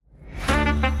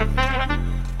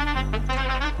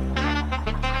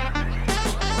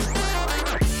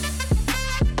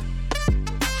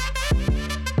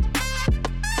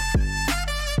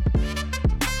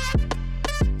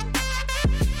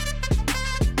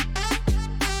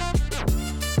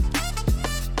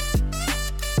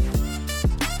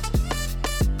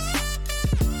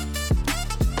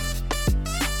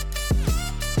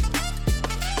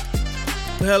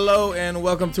Hello, and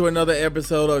welcome to another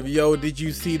episode of Yo, Did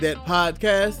You See That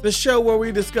Podcast, the show where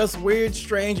we discuss weird,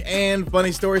 strange, and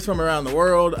funny stories from around the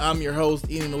world. I'm your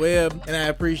host, Ian Webb, and I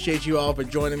appreciate you all for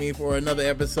joining me for another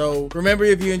episode. Remember,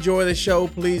 if you enjoy the show,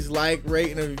 please like,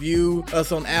 rate, and review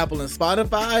us on Apple and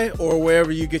Spotify, or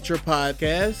wherever you get your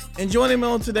podcasts. And joining me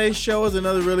on today's show is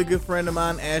another really good friend of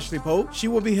mine, Ashley Polk. She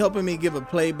will be helping me give a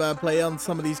play-by-play on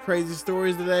some of these crazy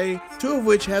stories today, two of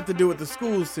which have to do with the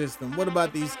school system. What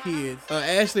about these kids?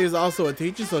 Ashley is also a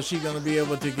teacher, so she's going to be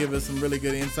able to give us some really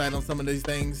good insight on some of these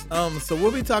things. So we'll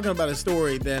be talking about a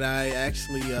story that I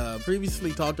actually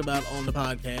previously talked about on the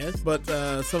podcast, but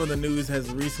some of the news has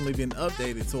recently been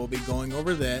updated, so we'll be going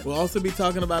over that. We'll also be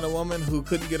talking about a woman who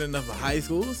couldn't get enough of high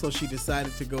school, so she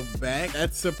decided to go back.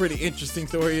 That's a pretty interesting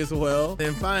story as well.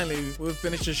 And finally, we'll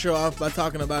finish the show off by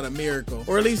talking about a miracle,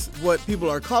 or at least what people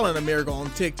are calling a miracle on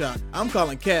TikTok. I'm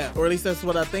calling cap, or at least that's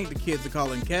what I think the kids are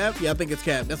calling cap. Yeah, I think it's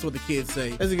cap. That's what the kids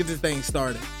say. Let's get this thing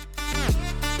started.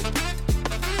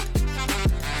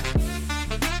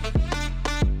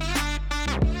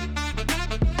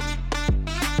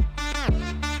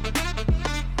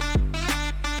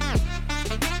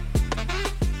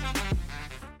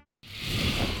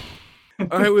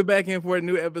 All right, we're back in for a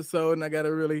new episode, and I got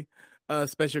a really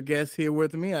special guest here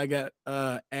with me. I got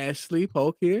Ashley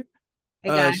Polk here. Hey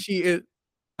guys. She is,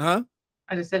 I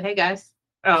just said, hey guys.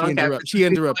 Oh, she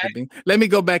interrupted me. Let me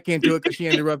go back into it because she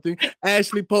interrupted me.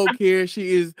 Ashley Polk here.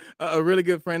 She is a really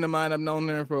good friend of mine. I've known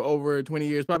her for over 20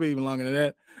 years, probably even longer than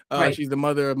that. Right. She's the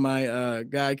mother of my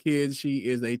guy kids. She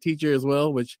is a teacher as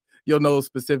well, which you'll know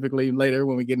specifically later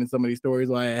when we get into some of these stories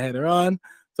why I had her on.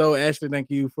 So, Ashley,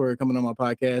 thank you for coming on my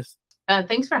podcast.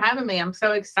 Thanks for having me. I'm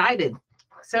so excited.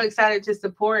 So excited to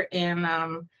support and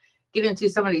get into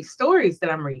some of these stories that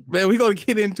I'm reading. Man, we're going to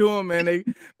get into them, man.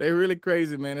 They're really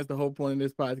crazy, man. That's the whole point of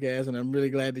this podcast, and I'm really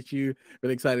glad that really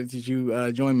excited that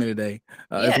you joined me today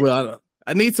as well.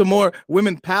 I need some more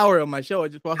women power on my show. I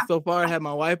just so far I have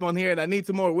my wife on here, and I need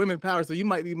some more women power. So you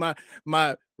might be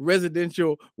my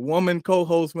residential woman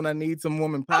co-host when I need some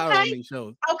woman power on these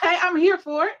shows. Okay, I'm here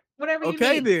for it. Whatever you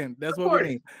need. Then that's what we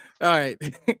need. All right.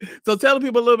 So tell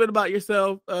people a little bit about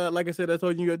yourself. Like I said, I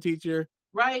told you you're a teacher.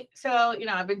 Right. So,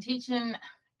 I've been teaching.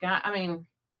 When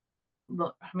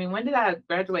did I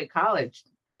graduate college?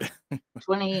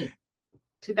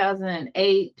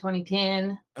 2008,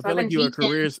 2010. I feel like you were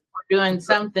doing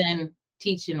something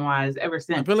teaching wise ever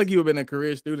since. I feel like you've been a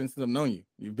career student since I've known you.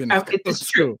 You've been. It's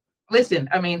true. Listen,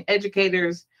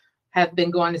 educators have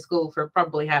been going to school for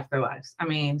probably half their lives.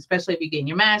 Especially if you're getting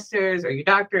your master's or your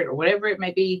doctorate or whatever it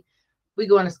may be, we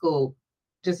go into school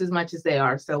just as much as they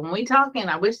are. So when we talking,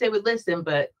 I wish they would listen,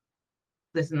 but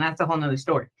listen, that's a whole nother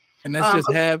story. And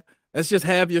let's just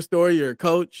have your story. You're a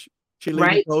coach,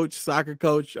 cheerleading coach, soccer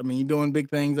coach. You're doing big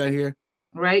things out here.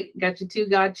 Right. Got your two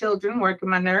godchildren working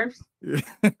my nerves.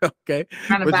 Okay.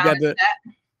 Trying to balance that.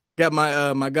 Got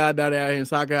my goddaughter out here in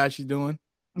soccer. How's she doing?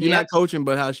 You're not coaching,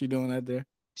 but how's she doing out there?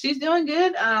 She's doing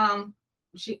good.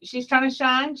 She's trying to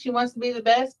shine. She wants to be the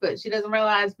best, but she doesn't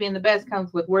realize being the best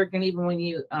comes with working, even when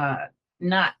you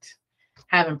not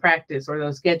having practice or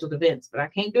those scheduled events. But I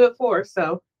can't do it for her,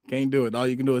 so can't do it. All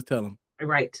you can do is tell them.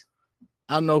 Right.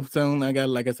 I'll know soon. I got a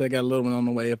little one on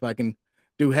the way. If I can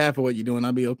do half of what you're doing,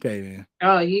 I'll be okay then.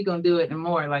 Oh, you're gonna do it and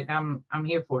more. Like I'm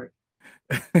here for it.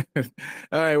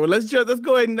 All right. Well, let's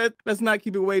go ahead and let's not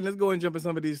keep it waiting. Let's go and jump in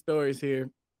some of these stories here.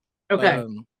 Okay.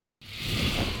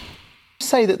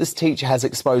 Say that this teacher has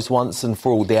exposed once and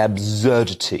for all the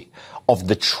absurdity of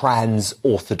the trans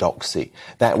orthodoxy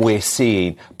that we're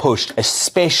seeing pushed,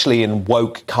 especially in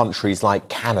woke countries like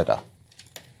Canada.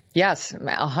 Yes,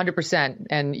 100%.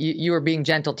 And you were being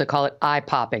gentle to call it eye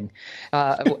popping.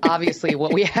 Obviously,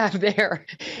 what we have there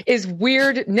is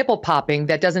weird nipple popping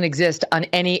that doesn't exist on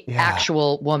any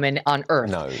actual woman on earth.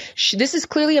 No. This is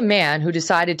clearly a man who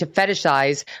decided to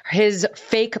fetishize his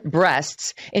fake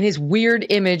breasts in his weird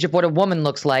image of what a woman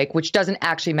looks like, which doesn't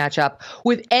actually match up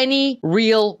with any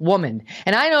real woman.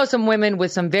 And I know some women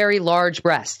with some very large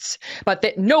breasts, but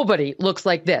that nobody looks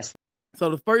like this. So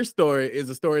the first story is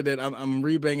a story that I'm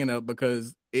re-bringing up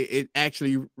because it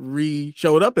actually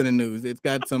showed up in the news. It's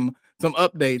got some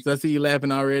updates. I see you laughing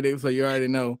already, so you already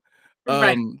know.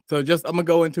 Right. So I'm gonna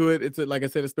go into it. It's like I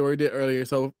said, a story did earlier.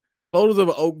 So photos of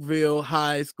an Oakville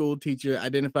high school teacher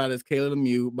identified as Kayla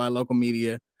Lemieux by local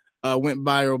media went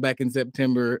viral back in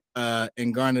September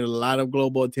and garnered a lot of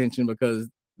global attention because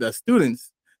the students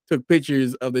took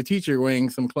pictures of the teacher wearing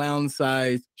some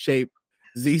clown-sized shaped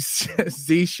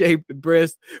Z-shaped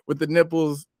breast with the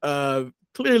nipples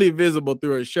clearly visible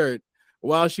through her shirt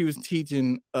while she was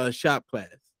teaching a shop class.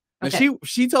 And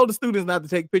she told the students not to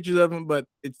take pictures of them, but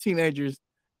it's teenagers.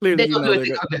 clearly, They're you gonna know, do what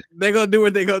they're gonna do. they're gonna do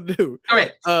what they're gonna do.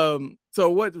 Correct. So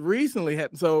what recently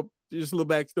happened? So just a little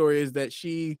backstory is that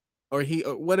she or he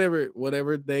or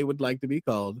whatever they would like to be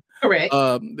called. Correct.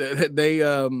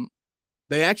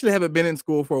 They actually haven't been in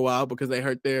school for a while because they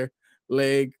hurt their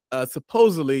leg,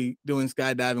 supposedly doing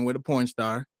skydiving with a porn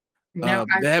star. Now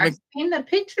They I've haven't. seen the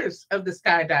pictures of the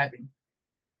skydiving.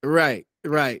 Right.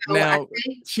 So Now, I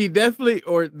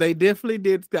think they definitely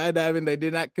did skydiving. They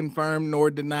did not confirm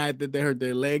nor deny that they hurt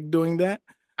their leg doing that.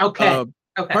 okay.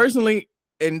 Uh, Personally,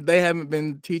 and they haven't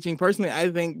been teaching. Personally,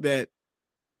 I think that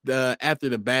after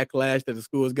the backlash that the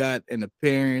schools got and the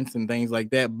parents and things like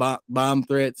that, bomb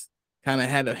threats kind of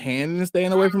had a hand in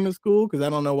staying away from the school, because I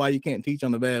don't know why you can't teach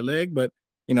on a bad leg, but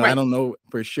I Right. don't know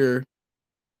for sure.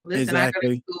 Listen, I go to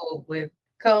Exactly. school with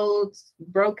colds,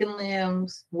 broken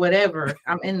limbs, whatever.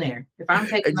 I'm in there. If I'm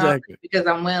taking off, Exactly. it's because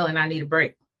I'm well and I need a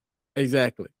break.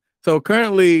 Exactly. So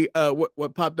currently,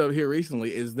 what popped up here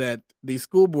recently is that the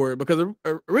school board, because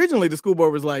originally the school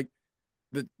board was like,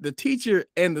 the teacher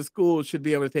and the school should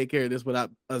be able to take care of this without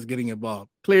us getting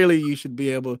involved. Clearly, you should be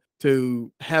able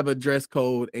to have a dress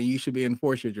code and you should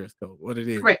enforce your dress code, what it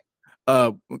is. Correct.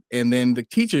 And then the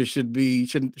teachers should be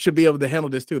able to handle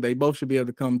this too. They both should be able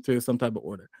to come to some type of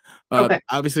order. Okay.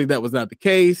 Obviously, that was not the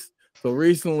case. So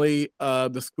recently,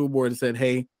 the school board said,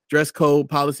 "Hey, dress code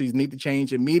policies need to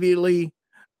change immediately,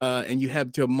 and you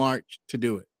have till March to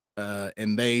do it."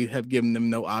 And they have given them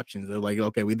no options. They're like,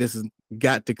 "Okay, this has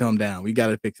got to come down. We got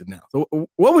to fix it now." So,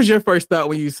 what was your first thought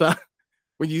when you saw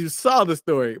the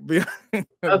story?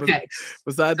 Okay.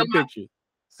 Besides the pictures.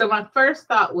 So my first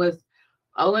thought was,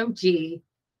 OMG,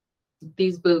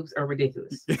 these boobs are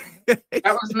ridiculous. That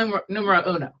was numero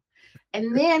uno.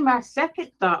 And then my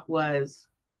second thought was,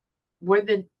 were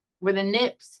the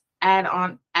nips added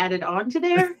on to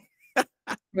there?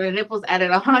 Were the nipples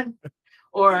added on?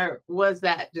 Or was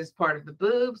that just part of the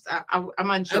boobs? I'm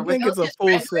unsure. I think it's a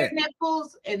full set.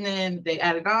 Nipples and then they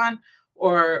added on,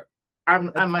 or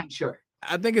I'm unsure.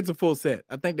 I think it's a full set.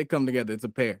 I think they come together. It's a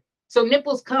pair. So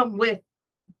nipples come with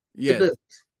the boobs.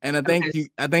 And I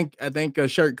think I think a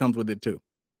shirt comes with it too,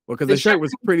 because the shirt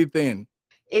was pretty thin.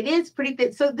 It is pretty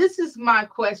thin. So this is my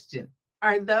question: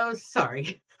 are those?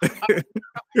 Sorry.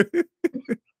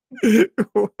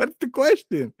 What's the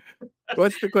question?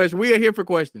 What's the question? We are here for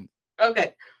questions.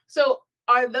 Okay. So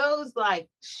are those like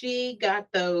she got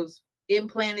those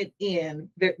implanted in?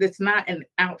 That's not an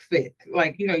outfit.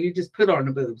 Like, you just put on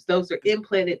the boobs. Those are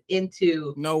implanted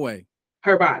into No way.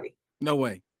 her body. No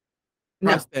way.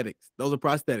 No. Prosthetics. Those are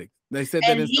prosthetics. They said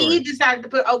that And in he story. decided to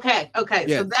put, okay.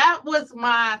 Yes. So that was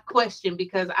my question,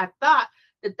 because I thought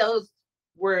that those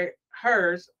were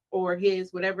hers or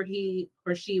his, whatever he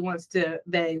or she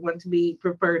they want to be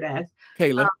preferred as.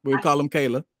 Kayla. We'll call him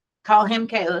Kayla. Call him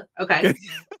Kayla. Okay.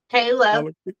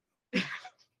 Kayla.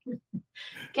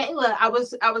 Kayla, I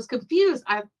was confused.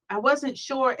 I wasn't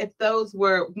sure if those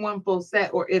were one full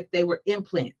set or if they were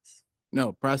implants.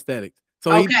 No, prosthetics.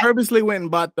 So he purposely went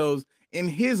and bought those in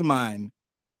his mind.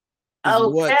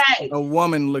 What a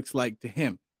woman looks like to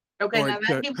him. Okay, now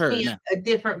that gives me a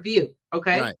different view.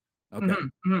 Okay. Right. Okay.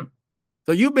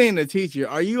 So you being a teacher,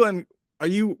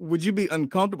 would you be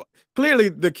uncomfortable? Clearly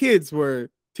the kids were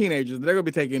teenagers. They're gonna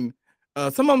be taking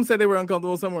some of them said they were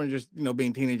uncomfortable, some were just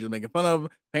being teenagers making fun of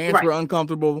them. Parents were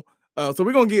uncomfortable. So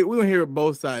we're gonna hear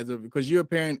both sides of it, because you're a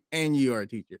parent and you are a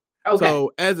teacher. Okay.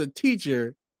 So as a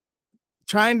teacher,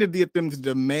 trying to get them to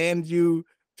demand you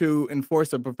to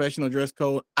enforce a professional dress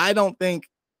code, I don't think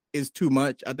is too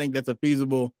much. I think that's a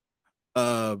feasible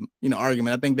argument.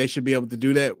 I think they should be able to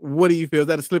do that. What do you feel? Is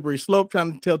that a slippery slope,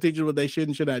 trying to tell teachers what they should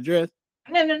and should not dress?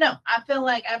 No. I feel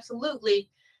like absolutely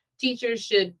teachers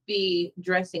should be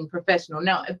dressing professional.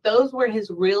 Now, if those were his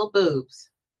real boobs,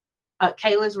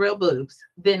 Kayla's real boobs,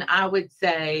 then I would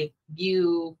say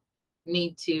you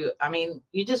need to,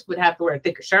 you just would have to wear a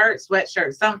thicker shirt,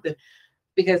 sweatshirt, something,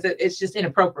 because it's just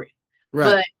inappropriate. Right.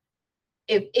 But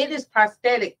if it is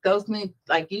prosthetic, those need,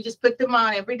 like, you just put them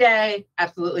on every day.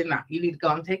 Absolutely not. You need to go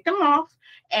and take them off,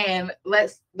 and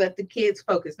let the kids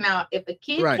focus. Now, if a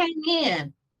kid came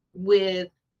in with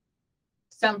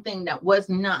something that was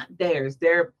not theirs,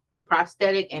 their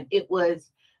prosthetic, and it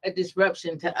was a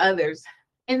disruption to others,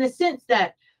 in the sense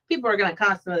that people are going to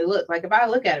constantly look. Like, if I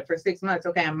look at it for 6 months,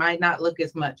 okay, I might not look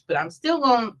as much, but it's still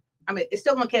going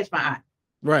to catch my eye.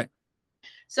 Right.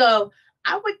 So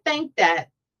I would think that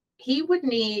he would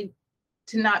need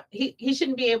to not, he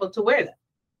shouldn't be able to wear that.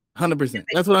 100%.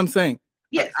 That's what I'm saying.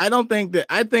 Yes. I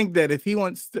think that if he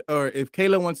wants to, or if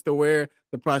Kayla wants to wear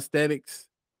the prosthetics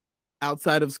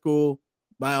outside of school,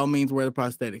 by all means wear the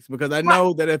prosthetics. Because I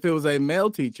know that if it was a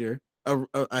male teacher, a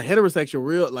heterosexual,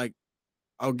 real, like,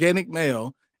 organic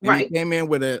male, and he Right. came in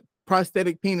with a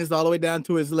prosthetic penis all the way down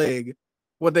to his leg,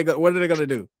 what are they gonna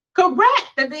do? Correct.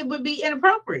 That it would be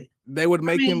inappropriate. They would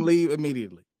make him mean- leave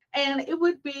immediately. And it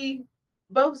would be,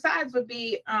 both sides would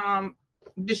be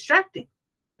distracting.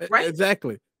 Right.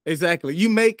 Exactly. You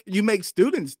make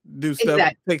students do stuff,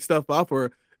 Exactly. take stuff off,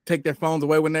 or take their phones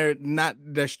away when they're not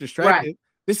distracted. Right.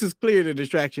 This is clear the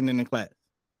distraction in the class.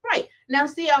 Right. Now,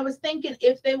 see, I was thinking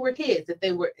if they were kids,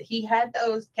 Kayla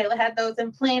had those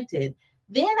implanted,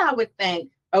 then I would think,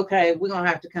 okay, we're going to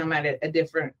have to come at it a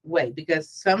different way, because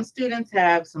some students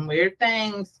have some weird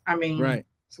things. I mean, Right.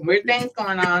 some weird things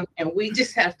going on. And we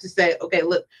just have to say, okay,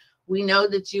 look, we know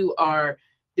that you are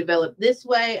developed this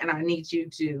way, and I need you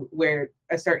to wear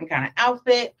a certain kind of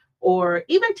outfit. Or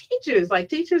even teachers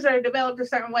are developed a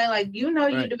certain way. Like, you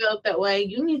Right. developed that way.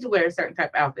 You need to wear a certain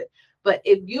type of outfit. But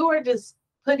if you are just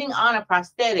putting on a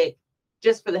prosthetic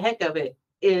just for the heck of it,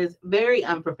 is very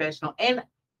unprofessional. And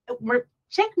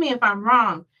check me if I'm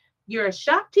wrong. You're a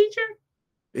shop teacher?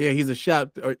 Yeah,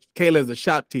 Kayla is a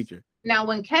shop teacher. Now,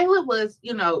 when Kayla was,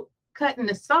 cutting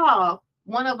the saw,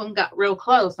 one of them got real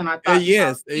close, and I thought,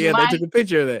 They took a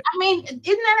picture of that. I mean, isn't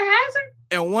that a hazard?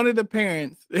 And one of the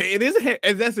parents,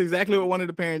 that's exactly what one of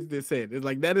the parents just said. It's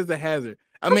like, that is a hazard.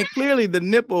 I mean, clearly the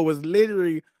nipple was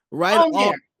literally right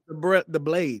on the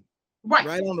blade. Right.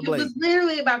 Right on the blade. It was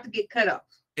literally about to get cut off.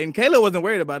 And Kayla wasn't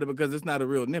worried about it because it's not a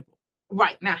real nipple.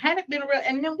 Right. Now, had it been a real,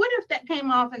 and then what if that came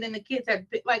off and then the kids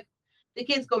the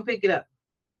kids gonna pick it up?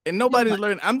 And nobody's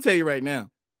learning. I'm telling you right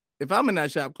now, if I'm in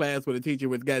that shop class with a teacher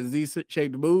with got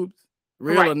Z-shaped boobs,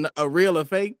 real or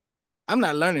fake, I'm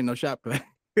not learning no shop class.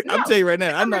 No. I'm telling you right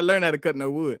now, I'm not learning how to cut no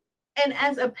wood. And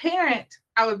as a parent,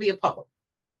 I would be appalled.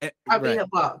 I'd be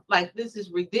appalled. Like, this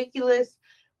is ridiculous.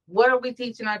 What are we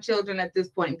teaching our children at this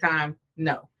point in time?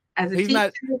 No. As a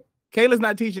teacher, Kayla's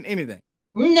not teaching anything.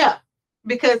 No,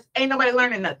 because ain't nobody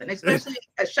learning nothing. Especially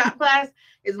a shop class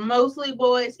is mostly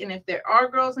boys, and if there are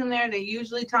girls in there, they're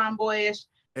usually tomboyish.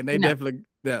 And they definitely,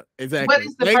 exactly. What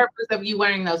is the purpose of you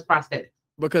wearing those prosthetics?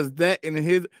 Because that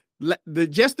in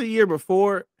just the year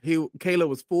before, Kayla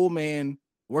was full man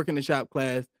working the shop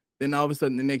class. Then all of a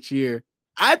sudden the next year,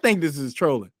 I think this is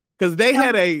trolling, because they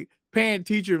had a parent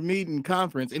teacher meeting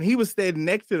conference, and he was standing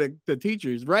next to the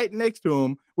teachers, right next to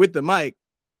him with the mic,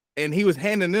 and he was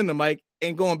handing them the mic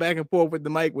and going back and forth with the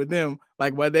mic with them,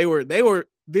 like, while they were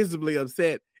visibly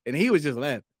upset, and he was just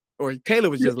laughing, or Kayla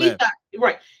was just laughing.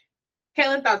 Right.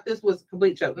 Kayla thought this was a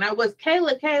complete joke. Now, was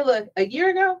Kayla a year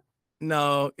ago?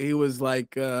 No, he was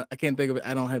like, I can't think of it.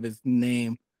 I don't have his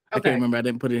name. Okay. I can't remember. I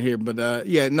didn't put it here, but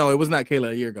no, it was not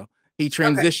Kayla a year ago. He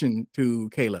transitioned to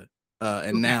Kayla,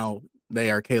 and now they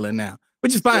are Kayla now,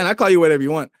 which is fine. I call you whatever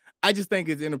you want. I just think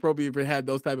it's inappropriate for have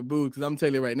those type of boobs, because I'm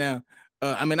telling you right now,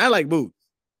 I mean, I like boobs,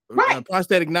 right?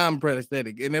 Prosthetic,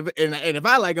 non-prosthetic, and if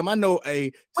I like them, I know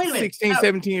a 16,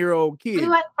 17-year-old kid. You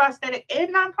like prosthetic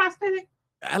and non-prosthetic?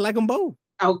 I like them both.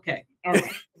 Okay, all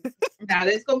right. Now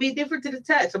it's gonna be different to the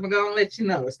touch. I'm gonna let you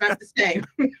know it's not the same.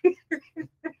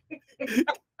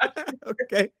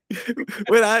 Okay.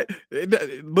 Well,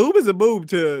 boob is a boob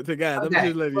to guys. Okay. Let me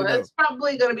just let you know. It's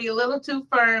probably going to be a little too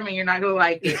firm, and you're not going to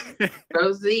like it.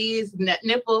 Those Z's,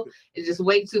 nipple is just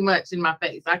way too much in my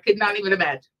face. I could not even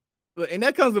imagine. And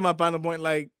that comes to my final point.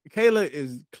 Like, Kayla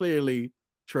is clearly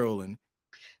trolling.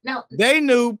 Now, they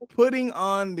knew putting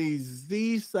on these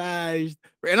Z-sized,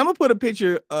 and I'm gonna put a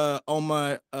picture on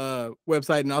my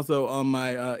website and also on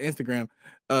my Instagram.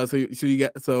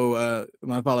 So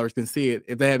my followers can see it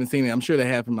if they haven't seen it. I'm sure they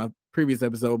have from my previous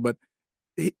episode, but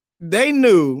they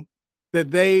knew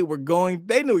that they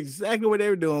knew exactly what they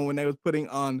were doing when they was putting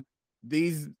on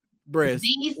these breasts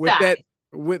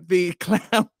with the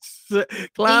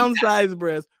clown size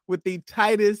breasts with the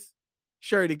tightest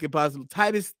shirt he could possibly,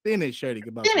 thinnest shirt he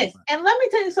could possibly find. And let me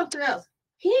tell you something else.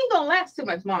 He ain't gonna last too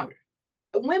much longer.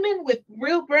 Women with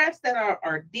real breasts that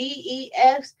are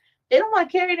DEFs, they don't want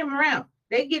to carry them around.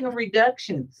 They're getting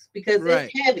reductions because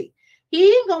it's heavy. He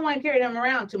ain't gonna want to carry them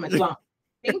around too much longer.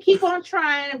 He can keep on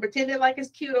trying and pretend it like it's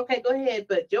cute. Okay, go ahead,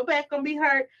 but your back gonna be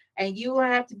hurt, and you will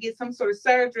have to get some sort of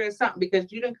surgery or something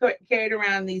because you done carried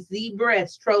around these Z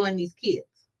breasts trolling these kids.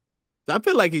 I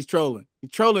feel like he's trolling.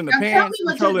 He's trolling the parents,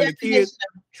 he's trolling the kids.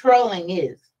 Trolling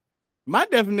is. My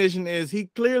definition is he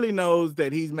clearly knows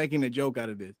that he's making a joke out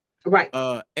of this. Right.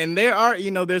 And there are,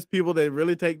 there's people that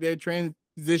really take their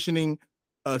transitioning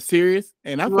serious,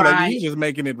 and I feel like he's just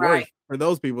making it worse for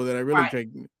those people that are really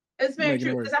taking. It's very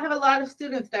true, because I have a lot of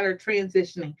students that are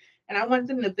transitioning, and I want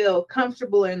them to feel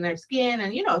comfortable in their skin.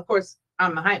 And of course,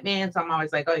 I'm a hype man, so I'm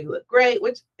always like, "Oh, you look great,"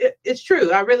 which it's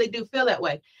true. I really do feel that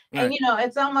way. Right. And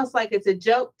it's almost like it's a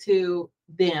joke to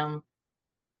them.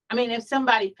 I mean, if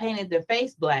somebody painted their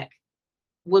face black,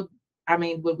 would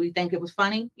we think it was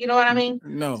funny? You know what I mean?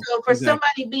 No. So for exactly.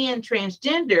 somebody being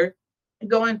transgender,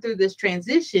 going through this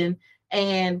transition,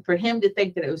 and for him to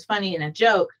think that it was funny in a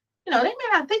joke, they may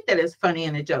not think that it's funny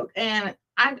in a joke. And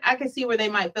I can see where they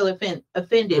might feel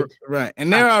offended. Right.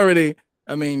 And they're already,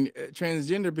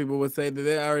 transgender people would say that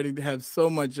they already have so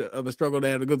much of a struggle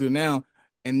they have to go through now.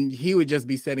 And he would just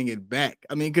be setting it back.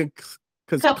 I mean, because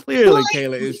clearly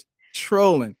Kayla is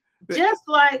trolling. Just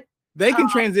like they can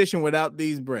transition without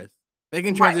these breasts. They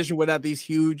can transition without these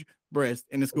huge breasts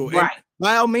in the school. Right. And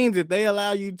by all means, if they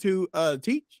allow you to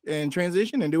teach and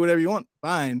transition and do whatever you want,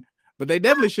 fine. But they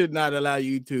definitely should not allow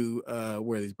you to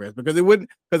wear these breasts because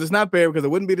it's not fair, because it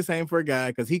wouldn't be the same for a guy,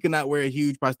 because he could not wear a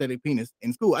huge prosthetic penis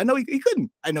in school. I know he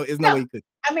couldn't. I know there's no way he could.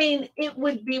 I mean, it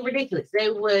would be ridiculous. They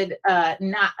would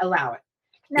not allow it.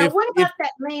 Now, what about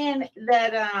that man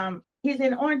that he's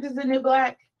in Orange Is the New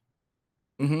Black?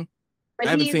 Mm-hmm. But I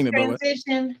haven't seen it,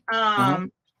 transitioned.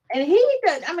 And he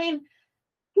does. I mean,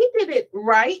 he did it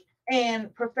right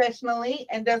and professionally,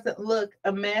 and doesn't look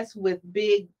a mess with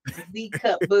big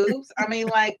Z-cup boobs. I mean,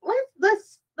 like,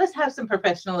 let's have some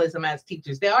professionalism as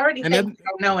teachers. They already think we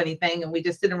don't know anything, and we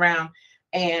just sit around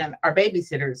and our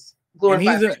babysitters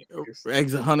glorify.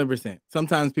 100%.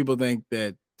 Sometimes people think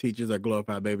that teachers are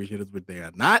glorified babysitters, but they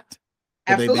are not.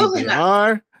 Absolutely they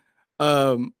are.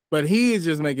 But he is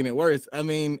just making it worse. I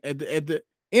mean, at the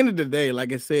end of the day,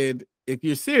 like I said, if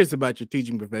you're serious about your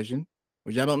teaching profession,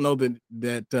 which I don't know that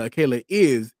Kayla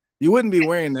is, you wouldn't be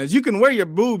wearing that. You can wear your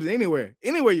boobs anywhere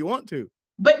you want to,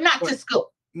 but not to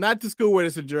school. Not to school, where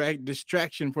it's a direct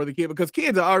distraction for the kid, because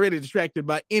kids are already distracted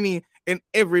by any and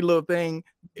every little thing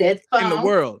in the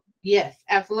world. Yes,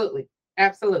 absolutely,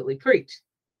 preach.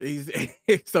 He's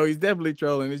definitely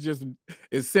trolling.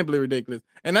 It's simply ridiculous.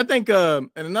 And I think and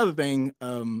another thing,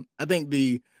 I think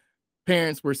the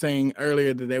parents were saying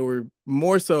earlier that they were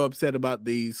more so upset about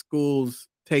the schools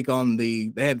take on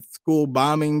they had school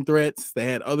bombing threats, they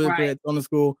had other threats on the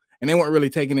school, and they weren't really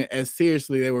taking it as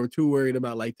seriously. They were too worried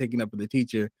about like taking up with the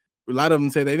teacher. A lot of them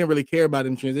said they didn't really care about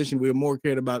in transition. We were more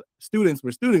cared about students,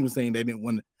 where students were saying they didn't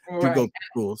want to go to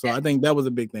school. So I think that was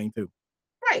a big thing too.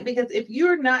 Right, because if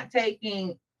you're not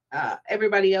taking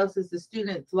everybody else's, the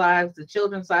students' lives, the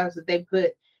children's lives that they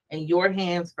put in your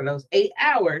hands for those 8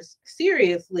 hours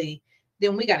seriously,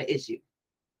 then we got an issue.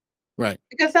 Right.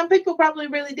 Because some people probably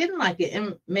really didn't like it,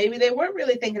 and maybe they weren't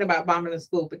really thinking about bombing the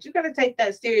school, but you got to take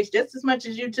that serious just as much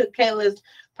as you took Kayla's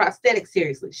prosthetics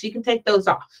seriously. She can take those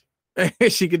off.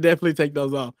 She could definitely take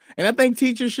those off. And I think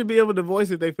teachers should be able to voice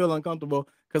if they feel uncomfortable.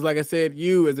 Because like I said,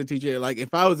 you as a teacher, like if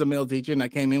I was a male teacher and I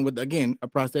came in with, again, a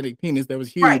prosthetic penis that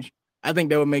was huge, I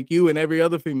think that would make you and every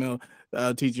other female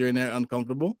teacher in there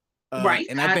uncomfortable.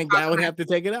 And I think I would have to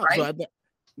take it out. So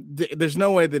there's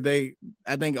no way that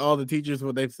I think all the teachers,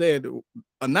 what they've said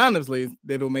anonymously,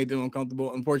 that will make them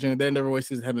uncomfortable. Unfortunately, their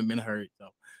voices haven't been heard. So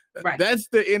that's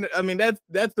the end. I mean, that's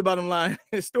the bottom line.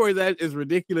 His story that is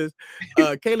ridiculous.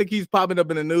 Kayla keeps popping up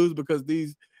in the news because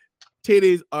these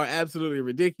titties are absolutely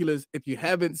ridiculous. If you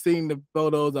haven't seen the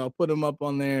photos, I'll put them up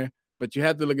on there. But you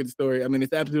have to look at the story. I mean,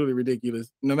 it's absolutely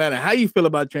ridiculous. No matter how you feel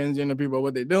about transgender people or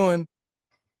what they're doing,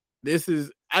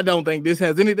 I don't think this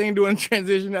has anything to do with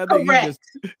transition. I think he's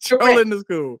just trolling the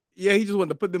school. Yeah, he just wanted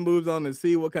to put the moves on and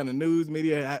see what kind of news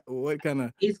media, what kind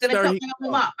of. He's going to cut one of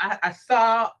them off. I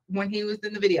saw when he was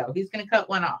in the video. He's going to cut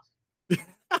one off. He's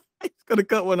going to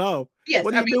cut one off. Yes.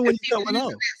 What do you do when you cut one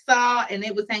off? Saw, and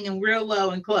it was hanging real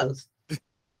low and close.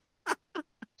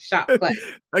 Shot play.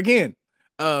 Again,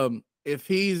 if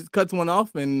he cuts one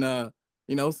off and, I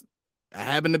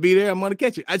happen to be there, I'm going to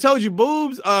catch it. I told you,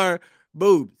 boobs are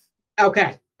boobs.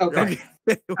 Okay. We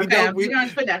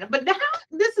don't put that. But now,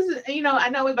 this is, I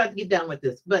know we're about to get done with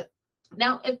this, but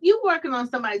now if you're working on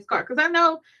somebody's car, because I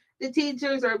know the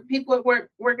teachers or people at work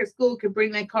at school can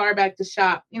bring their car back to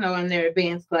shop, in their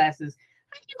advanced classes.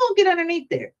 How you going to get underneath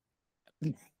there?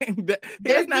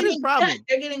 That's not his problem.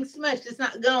 They're getting smushed. It's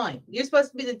not going. You're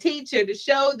supposed to be the teacher to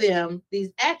show them these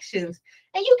actions,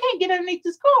 and you can't get underneath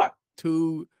this car.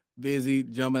 Too busy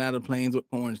jumping out of planes with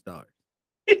porn stars.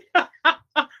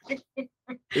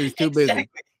 He's too busy.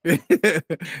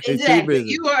 Exactly.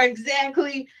 You are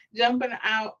exactly jumping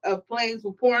out of planes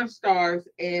with porn stars,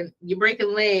 and you're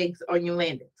breaking legs on your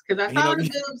landings. Because I saw the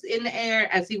boobs in the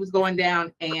air as he was going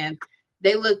down, and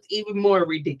they looked even more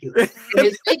ridiculous. And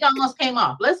his wig almost came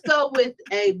off. Let's go with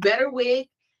a better wig,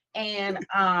 and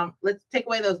let's take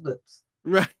away those boobs.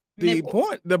 Right.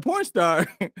 The porn star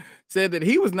said that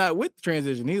he was not with the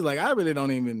transition. He's like, I really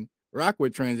don't even rock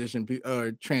with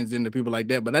transgender people like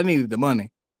that, but I needed the money.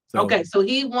 So, okay, so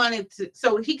he wanted to.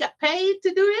 So he got paid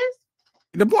to do this.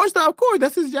 The porn star, of course,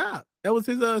 that's his job. That was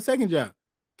his second job.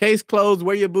 Case closed.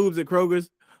 Wear your boobs at Kroger's,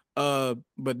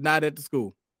 but not at the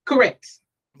school. Correct.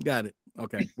 Got it.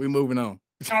 Okay, we're moving on.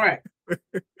 All right.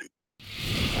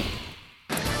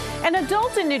 An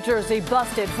adult in New Jersey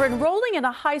busted for enrolling in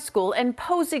a high school and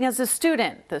posing as a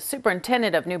student. The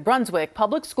superintendent of New Brunswick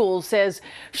Public Schools says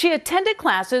she attended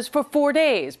classes for 4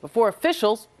 days before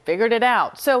officials figured it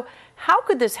out. So how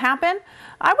could this happen?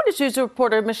 Eyewitness News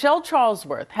reporter Michelle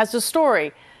Charlesworth has a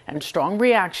story and strong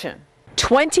reaction.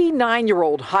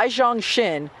 29-year-old Haijong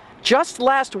Shin just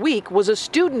last week was a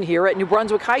student here at New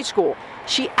Brunswick High School.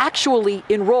 She actually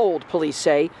enrolled, police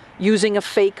say, using a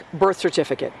fake birth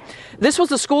certificate. This was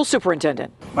the school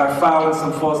superintendent. By filing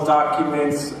some false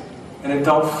documents, an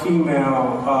adult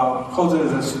female posing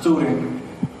as a student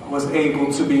was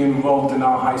able to be enrolled in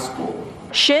our high school.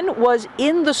 Shin was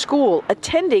in the school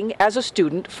attending as a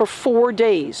student for 4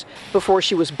 days before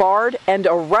she was barred and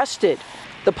arrested.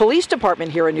 The police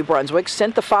department here in New Brunswick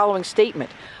sent the following statement.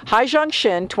 Haijong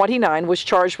Shin, 29, was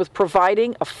charged with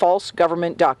providing a false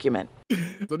government document.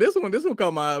 So this one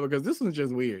caught my eye because this one's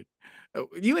just weird.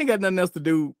 You ain't got nothing else to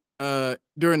do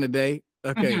during the day.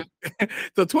 Okay.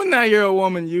 So 29-year-old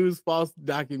woman used false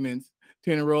documents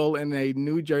to enroll in a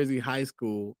New Jersey high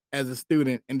school as a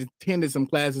student and attended some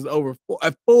classes over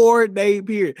a 4-day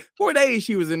period. 4 days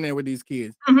she was in there with these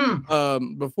kids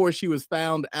before she was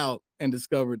found out and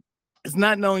discovered. It's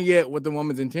not known yet what the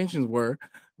woman's intentions were.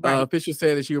 Right. Officials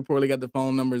said that she reportedly got the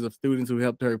phone numbers of students who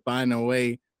helped her find her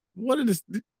way. What are the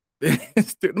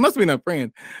it must have been her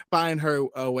friends find her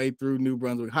way through New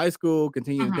Brunswick High School,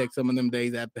 continue to take some of them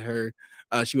days after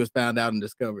she was found out and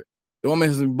discovered. The woman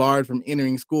has been barred from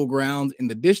entering school grounds in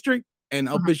the district, and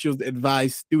officials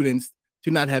advised students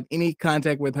to not have any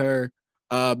contact with her.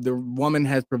 The woman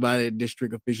has provided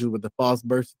district officials with a false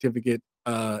birth certificate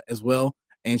as well,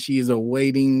 and she is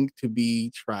awaiting to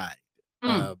be tried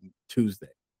Tuesday.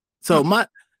 So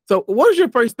So what was your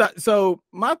first thought? So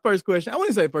my first question, I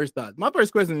wouldn't say first thought. My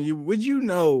first question to you, would you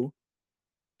know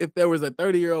if there was a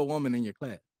 30-year-old woman in your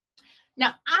class?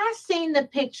 Now, I seen the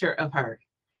picture of her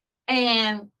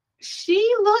and she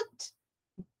looked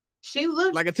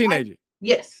like a teenager.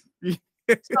 Yes.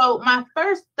 So my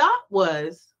first thought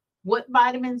was, what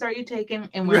vitamins are you taking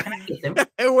and where can I get them?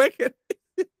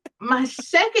 My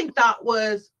second thought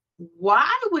was,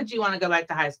 why would you want to go back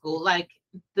to high school? Like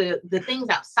the things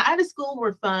outside of school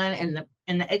were fun and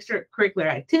the extracurricular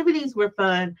activities were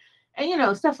fun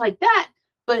and stuff like that.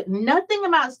 But nothing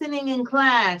about sitting in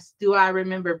class do I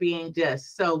remember being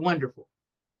just so wonderful.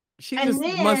 She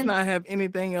must not have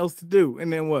anything else to do.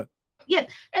 And then what? Yeah.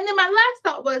 And then my last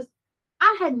thought was,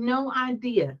 I had no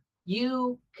idea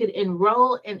you could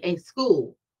enroll in a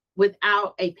school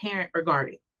without a parent or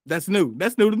guardian. That's new.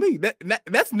 That's new to me.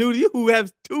 That's new to you who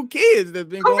have 2 kids that's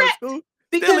been going to school.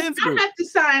 Because I had to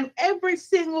sign every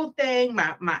single thing.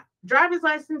 My driver's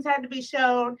license had to be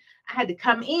shown. I had to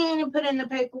come in and put in the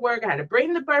paperwork. I had to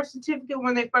bring the birth certificate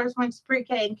when they first went to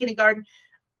pre-K and kindergarten.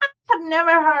 I have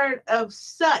never heard of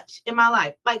such in my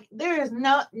life. Like there is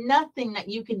nothing that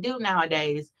you can do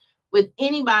nowadays with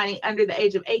anybody under the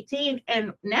age of 18.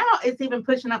 And now it's even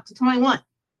pushing up to 21.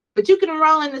 But you can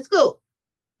enroll in the school.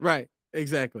 Right.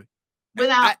 Exactly.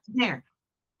 Without parent.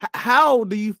 How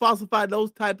do you falsify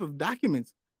those type of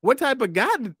documents? What type of guy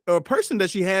or person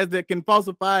does she have that can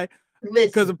falsify?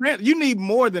 Because apparently you need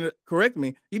more than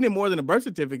you need more than a birth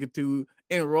certificate to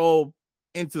enroll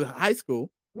into high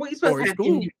school. Well, you're supposed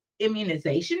to have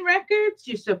immunization records.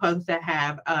 You're supposed to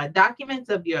have documents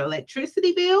of your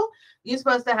electricity bill. You're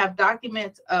supposed to have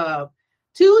documents of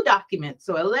 2 documents,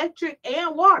 so electric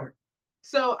and water.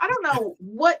 So I don't know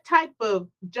what type of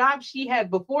job she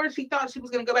had before she thought she was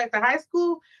going to go back to high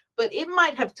school, but it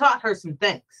might have taught her some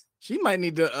things. She might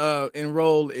need to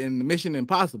enroll in Mission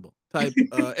Impossible type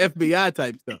FBI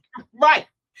type stuff. Right.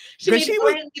 She needs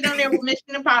to get on there with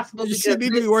Mission Impossible. She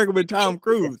needs to be working with Tom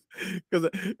Cruise because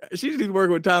she needs to be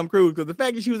working with Tom Cruise because the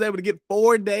fact that she was able to get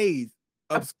 4 days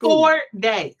of school. 4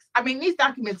 days. I mean, these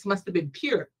documents must have been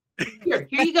pure. Here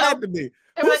you go. Had to be.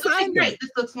 Who signed great. This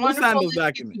looks wonderful. Who signed those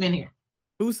documents? In here.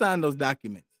 Who signed those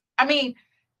documents? I mean,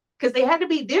 because they had to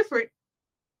be different.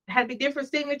 It had to be different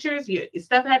signatures. Your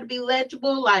stuff had to be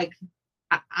legible. Like,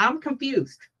 I'm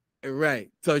confused.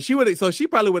 Right. So she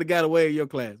probably would have got away in your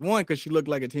class. One, because she looked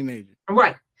like a teenager.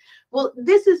 Right. Well,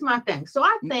 this is my thing. So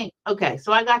I think, okay,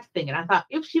 so I got to thinking. I thought,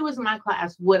 if she was in my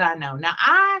class, would I know? Now,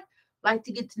 I like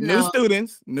to get to know.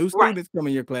 New students come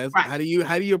in your class. Right. How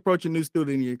do you approach a new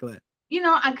student in your class?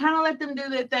 I kind of let them do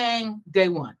their thing day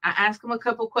one. I ask them a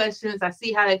couple questions. I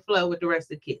see how they flow with the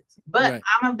rest of the kids. But right.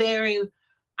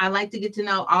 I like to get to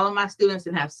know all of my students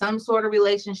and have some sort of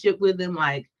relationship with them.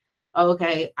 Like,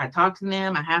 Okay, I talk to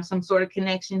them. I have some sort of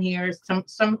connection here,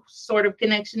 some sort of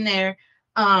connection there.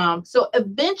 So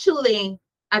eventually,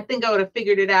 I think I would have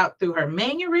figured it out through her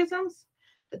mannerisms.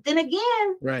 But then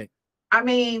again, Right. I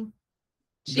mean,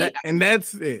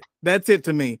 that's it. That's it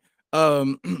to me.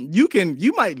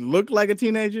 You might look like a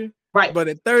teenager, right? But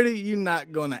at 30, you're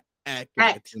not gonna act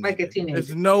like a teenager.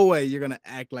 There's no way you're gonna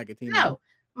act like a teenager. No,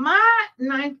 my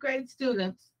 9th grade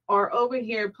students are over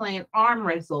here playing arm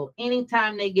wrestle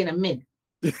anytime they get a minute.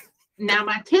 Now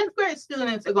my 10th grade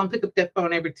students are gonna pick up their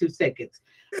phone every 2 seconds.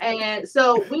 And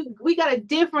so we got a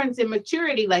difference in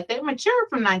maturity. Like they mature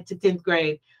from 9th to 10th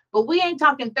grade, but we ain't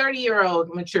talking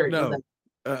 30-year-old maturity. No.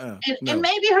 And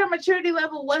maybe her maturity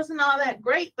level wasn't all that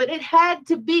great, but it had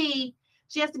to be,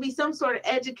 she has to be some sort of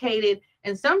educated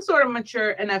and some sort of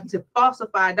mature enough to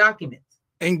falsify documents.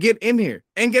 And get in here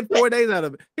and get 4 days out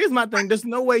of it. Here's my thing. There's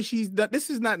no way she's done.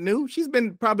 This is not new. She's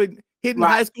been probably hitting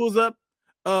high schools up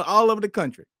all over the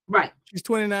country. Right. She's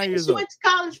 29 years old. She went to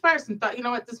college first and thought, you know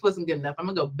what, this wasn't good enough. I'm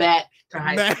going to go back to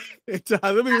high school.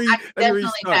 Let me I definitely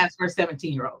passed for a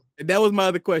 17-year-old. And that was my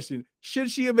other question.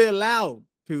 Should she have been allowed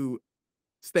to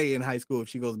stay in high school if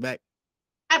she goes back?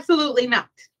 Absolutely not.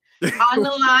 On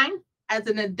the line as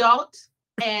an adult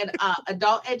and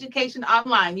adult education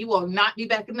online, you will not be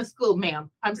back in the school,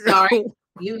 ma'am. I'm sorry.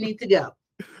 You need to go.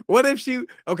 What if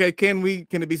can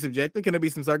it be subjective? Can there be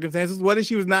some circumstances? What if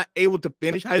she was not able to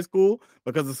finish high school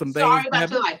because of some things? Sorry about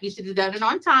your life. You should have done it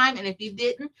on time. And if you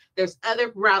didn't, there's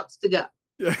other routes to go.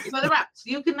 There's other routes.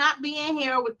 You cannot be in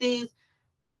here with these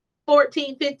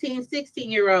 14, 15,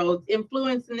 16-year-olds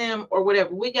influencing them or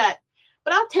whatever.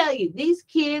 But I'll tell you, these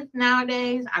kids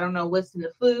nowadays, I don't know what's in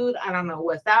the food. I don't know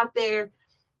what's out there.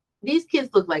 These kids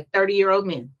look like 30-year-old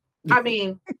men. I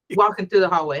mean, walking through the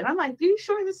hallway. And I'm like, are you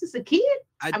sure this is a kid?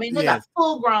 I mean, they got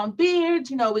full-grown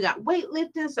beards. We got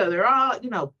weightlifting. So they're all,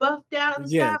 buffed out and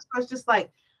stuff. So it's just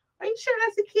like, are you sure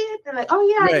that's a kid? They're like, oh,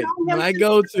 yeah. Right. When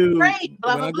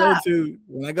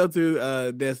I go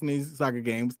to Destiny's soccer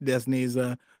games, Destiny's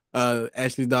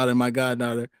Ashley's daughter and my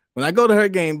goddaughter, when I go to her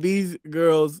game, these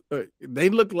girls, they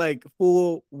look like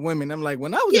full women. I'm like,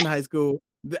 when I was in high school,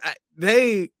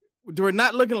 they were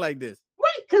not looking like this.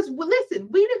 Right, because listen,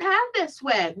 we didn't have that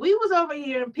swag. We was over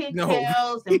here in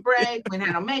pigtails and braids. We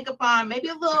had our makeup on, maybe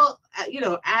a little,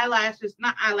 eyelashes,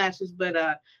 not eyelashes, but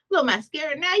a little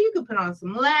mascara. Now you can put on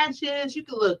some lashes. You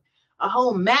can look a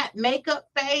whole matte makeup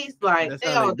face, like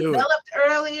they all developed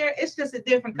earlier. It's just a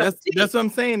different cup of tea. That's what I'm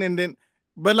saying. And then,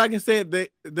 but like I said,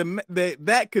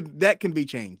 that can be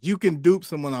changed. You can dupe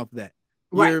someone off that.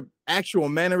 Right. Your actual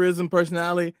mannerism,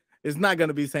 personality is not going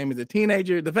to be the same as a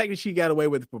teenager. The fact that she got away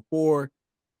with it for 4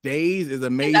 days is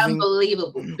amazing. It's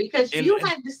unbelievable because you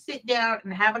had to sit down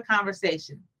and have a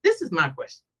conversation. This is my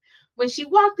question. When she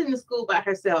walked into school by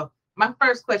herself, my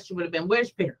first question would have been, where's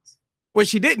your parents? Well,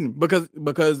 she didn't because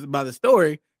by the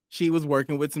story, she was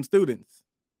working with some students.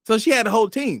 So she had a whole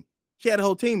team. She had a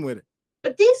whole team with her.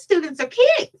 But these students are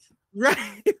kids. Right.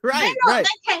 They can't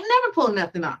never pull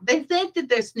nothing off. They think that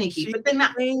they're sneaky, but they're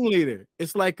not. Ringleader.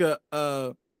 It's like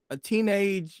a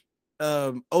teenage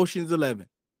Ocean's 11,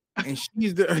 and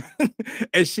she's the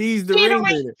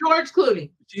ringleader. George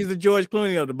Clooney. She's the George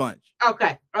Clooney of the bunch.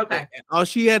 Okay. And all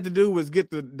she had to do was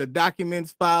get the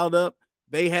documents filed up.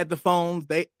 They had the phones.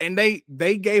 They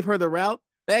gave her the route.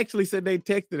 They actually said they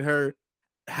texted her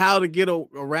how to get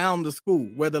around the school,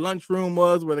 where the lunchroom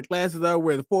was, where the classes are,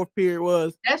 where the fourth period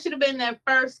was. That should have been their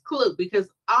first clue because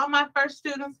all my first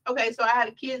students. Okay, so I had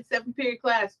a kid 7th period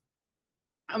class.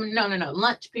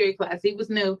 Lunch period class. He was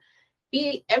new.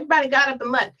 Everybody got up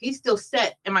and left. He's still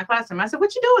sat in my classroom. I said,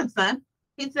 "What you doing, son?"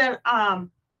 He said, "What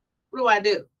do I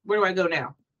do? Where do I go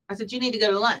now?" I said, "You need to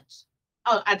go to lunch."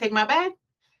 "Oh, I take my bag?"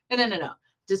 No.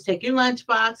 Just take your lunch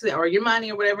box or your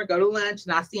money or whatever. Go to lunch,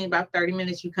 and I'll see you in about 30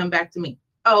 minutes. You come back to me.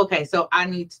 "Oh, okay. So I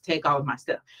need to take all of my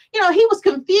stuff." He was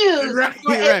confused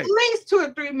for at least 2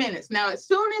 or 3 minutes. Now, as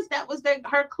soon as that was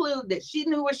her clue that she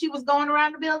knew where she was going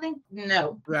around the building,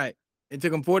 no. Right. It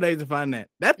took them 4 days to find that.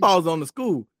 That falls on the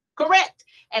school. Correct.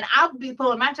 And I'll be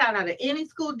pulling my child out of any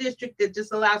school district that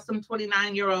just allows some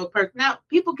 29-year-old person. Now,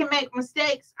 people can make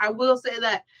mistakes. I will say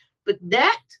that. But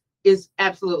that is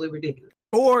absolutely ridiculous.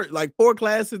 4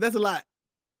 classes, that's a lot.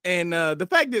 And the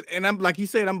fact that, and I'm like you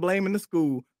said, I'm blaming the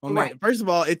school on that. First of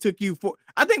all, it took you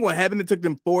I think what happened, it took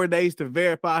them 4 days to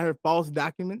verify her false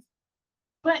documents.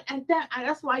 But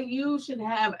that's why you should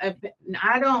have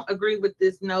I don't agree with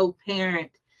this no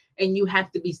parent and you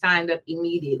have to be signed up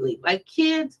immediately. Like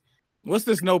kids. What's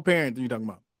this no parent that you talking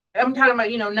about? I'm talking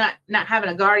about, not having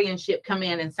a guardianship come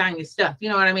in and sign your stuff. You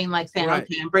know what I mean? Like saying,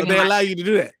 okay, I'm bringing they allow you to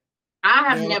do that. I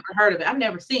have never heard of it. I've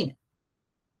never seen it.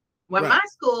 When Right. my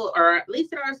school, or at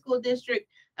least in our school district,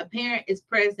 a parent is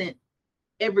present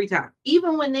every time.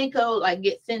 Even when they go like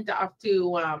get sent off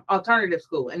to alternative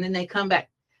school and then they come back,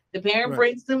 the parent Right.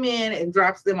 brings them in and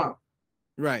drops them off.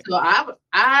 Right. So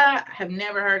I have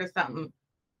never heard of something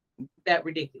that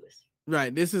ridiculous.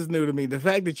 Right. This is new to me. The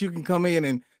fact that you can come in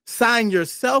and sign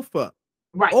yourself up.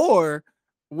 Right. Or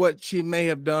what she may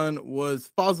have done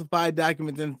was falsify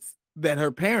documents and that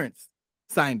her parents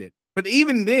signed it. But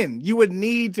even then, you would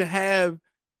need to have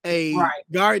a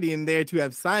guardian there to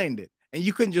have signed it. And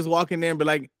you couldn't just walk in there and be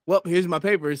like, well, here's my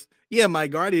papers. Yeah, my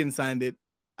guardian signed it.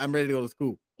 I'm ready to go to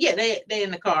school. Yeah, they in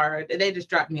the car. They just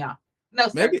dropped me off. No,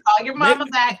 sir. Maybe- Call your mama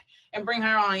maybe- back and bring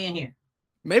her on in here.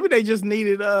 Maybe they just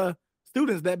needed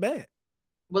students that bad.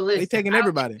 Well, listen, They taking I don't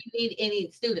everybody. think we need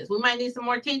any students. We might need some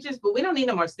more teachers, but we don't need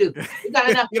no more students. We got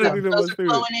enough You of don't them. need no more Those are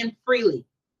students. flowing in freely.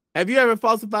 Have you ever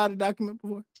falsified a document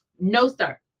before? No,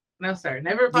 sir. No, sir.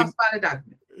 Never falsified a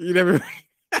document. You never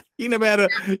you never had a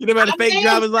I fake may have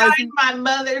driver's license? signed my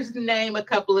mother's name a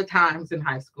couple of times in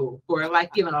high school for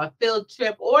like, a field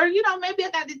trip, or maybe I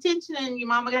got detention and your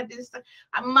mama got this.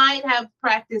 I might have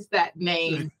practiced that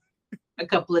name a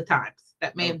couple of times.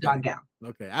 That may have gone down.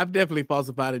 Okay, I've definitely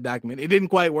falsified a document. It didn't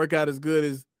quite work out as good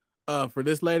as for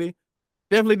this lady.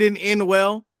 Definitely didn't end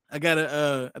well. I got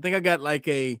I think I got like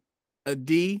a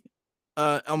D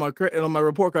on my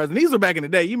report cards. And these were back in the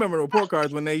day. You remember the report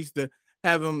cards when they used to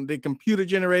have them the computer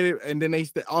generated, and then they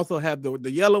used to also have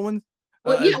the yellow ones.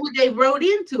 Well, yeah, they wrote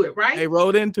into it, right? They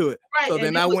wrote into it. Right. So and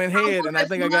then it I was went ahead and I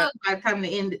think I got by the time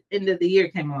the end of the year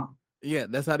came along. Yeah,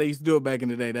 that's how they used to do it back in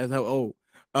the day. That's how old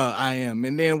I am.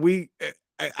 And then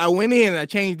I went in and I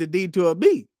changed the D to a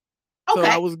B.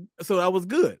 Okay. So I was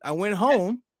good. I went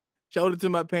home, showed it to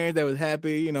my parents. They was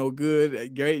happy,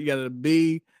 good, great. You got a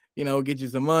B, get you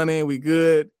some money. We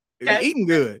good. Okay. Eating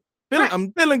good.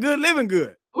 I'm feeling good, living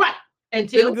good. Right.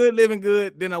 Feeling good, living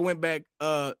good. Then I went back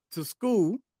to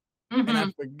school and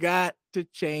I forgot to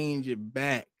change it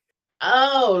back.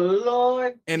 Oh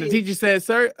Lord. And the teacher said,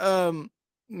 "Sir,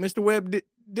 Mr. Webb,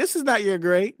 this is not your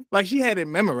grade." Like she had it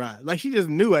memorized. Like she just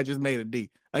knew I just made a D.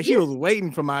 Like she was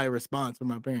waiting for my response from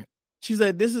my parents. She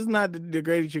said, "This is not the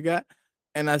grade that you got."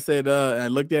 And I said, and I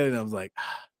looked at it and I was like,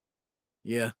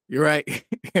 yeah, you're right.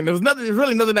 And there's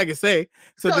really nothing I could say.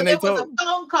 So then there they was told a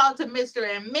phone call to Mr.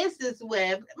 and Mrs.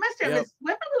 Webb. Mr. and Yep. Mrs.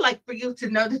 Webb, I would like for you to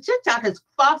know that your child has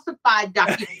falsified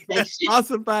documentation.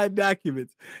 falsified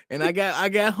documents. And I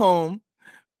got home.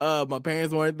 My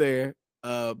parents weren't there.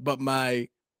 But my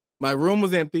room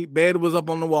was empty. Bed was up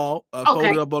on the wall,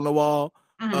 folded up on the wall.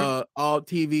 All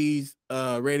TVs,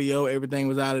 radio, everything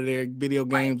was out of there. Video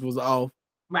games was off.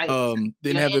 Right.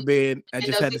 Didn't have a bed. I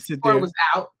just had to sit Or there. was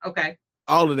out. Okay.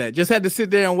 All of that. Just had to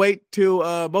sit there and wait till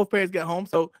both parents got home.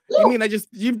 So you mean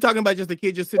you talking about just a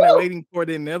kid just sitting there waiting for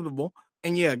the inevitable?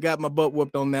 And yeah, got my butt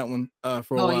whooped on that one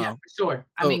for a while. Yeah, for sure.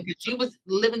 I mean, because you was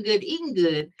living good, eating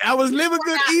good. I was living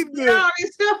good, eating good. All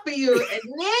this stuff for you, and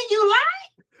then you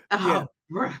lied. Oh,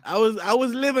 yeah. I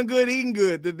was living good, eating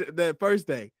good that first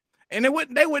day, and they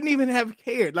wouldn't even have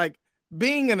cared. Like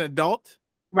being an adult,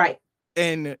 right?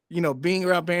 And being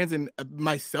around parents and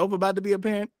myself about to be a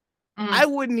parent, I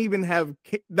wouldn't even have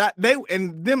that. They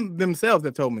and themselves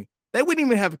have told me they wouldn't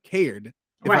even have cared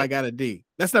if I got a D.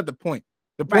 That's not the point.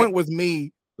 The point was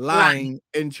me lying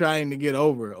and trying to get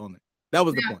over on it. That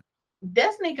was the point.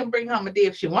 Destiny can bring home a D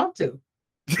if she wants to.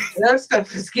 That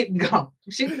stuff is getting gone.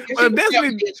 She can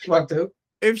Destiny, if she wants to.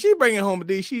 If she bringing home a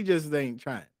D, she just ain't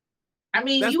trying. I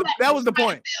mean, that was the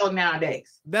point.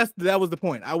 Nowadays, that was the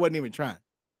point. I wasn't even trying.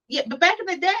 Yeah, but back in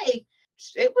the day,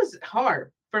 it was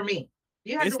hard for me.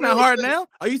 It's not hard now.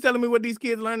 Are you telling me what these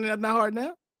kids learning that's not hard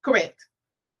now? Correct.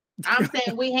 I'm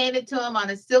saying we hand it to them on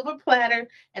a silver platter,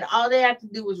 and all they have to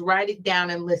do is write it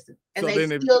down and listen. And so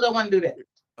they still don't want to do that.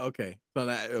 Okay, so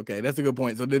that's a good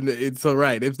point. So then it's all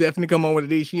right. If Stephanie come on with a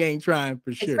D, she ain't trying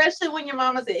for sure. Especially when your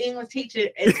mama's an English teacher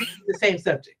and teaches the same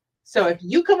subject. So if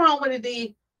you come home with a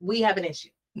D, we have an issue.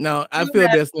 No, I feel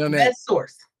Destiny on that. Best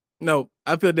source. No,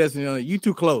 I feel Destiny on that. You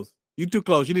too close. You too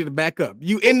close. You need to back up.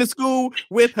 You in the school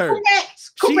with her.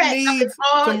 Correct. She needs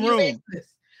some room.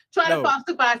 Try to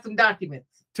falsify some documents.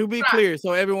 To be clear,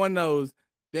 so everyone knows,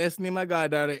 Destiny, my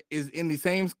goddaughter, is in the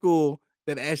same school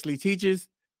that Ashley teaches,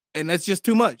 and that's just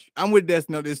too much. I'm with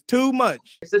Destiny. It's too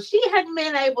much. So she hadn't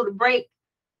been able to break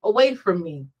away from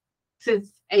me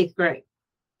since 8th grade.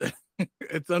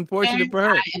 It's unfortunate for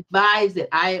her. I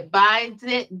advise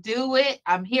it. Do it.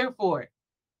 I'm here for it.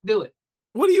 Do it.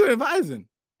 What are you advising?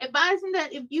 Advising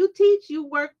that if you teach, you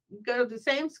work, go to the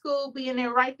same school, be in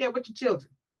there right there with your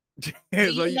children.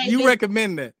 So you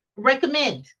recommend that?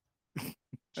 Recommend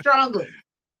strongly.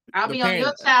 I'll be on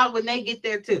your child when they get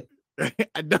there too.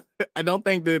 I don't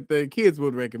think that the kids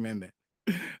would recommend that.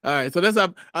 All right, so that's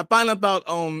our final thought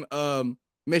on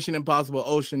Mission Impossible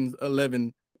Ocean's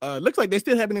 11. Looks like they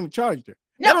still haven't even charged her.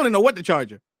 No. They don't even know what to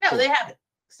charge her. No, they haven't.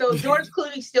 So George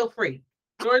Clooney's still free.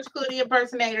 George Clooney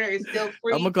impersonator is still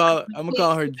free. I'm gonna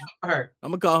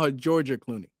call her Georgia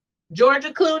Clooney.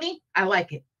 Georgia Clooney, I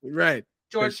like it. Right.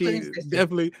 George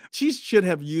Clooney she should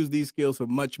have used these skills for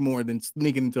much more than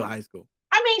sneaking into high school.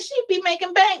 I mean, she'd be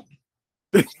making bank.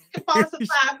 She could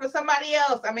falsify for somebody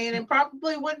else. I mean, it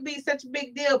probably wouldn't be such a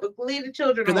big deal, but leave the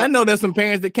children. Because I know there's some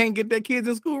parents that can't get their kids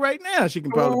in school right now. She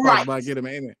can probably falsify, get them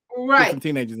in there. Right. Get some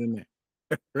teenagers in there.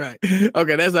 Right.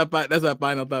 Okay, that's our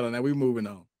final thought on that. We're moving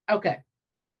on. Okay.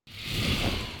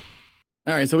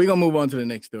 All right, so we're gonna move on to the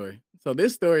next story. So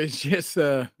this story is just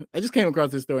I just came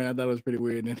across this story and I thought it was pretty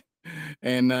weird,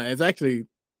 and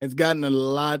it's gotten a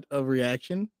lot of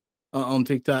reaction on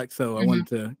TikTok. So I wanted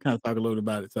to kind of talk a little bit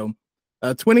about it. So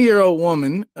a 20-year-old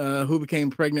woman who became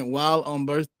pregnant while on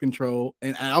birth control,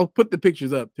 and I'll put the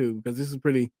pictures up too because this is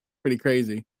pretty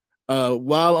crazy.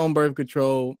 While on birth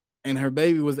control, and her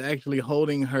baby was actually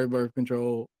holding her birth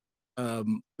control.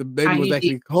 The baby was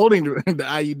actually holding the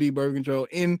IUD birth control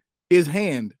in his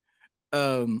hand.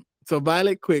 So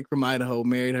Violet Quick from Idaho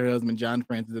married her husband John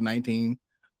Francis at 19,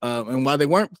 and while they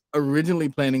weren't originally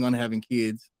planning on having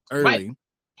kids early,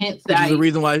 hence which is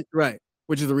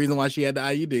the reason why she had the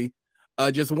IUD.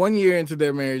 Just 1 year into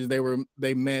their marriage,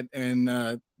 they met,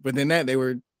 and within that, they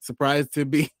were surprised to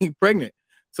be pregnant.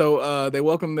 So they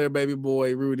welcomed their baby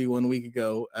boy Rudy 1 week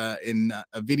ago in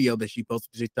a video that she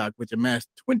posted to TikTok, which amassed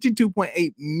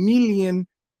 22.8 million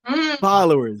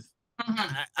followers.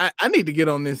 I need to get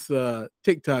on this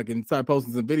TikTok and start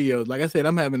posting some videos. Like I said,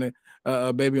 I'm having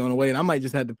a baby on the way, and I might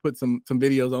just have to put some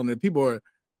videos on there. People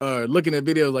are looking at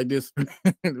videos like this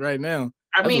right now.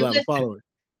 I mean, a lot of followers.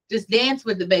 Just dance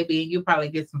with the baby, and you'll probably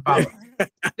get some followers.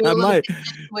 I might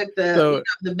with the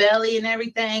belly and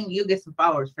everything. You'll get some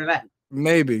followers for that.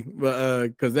 Maybe, but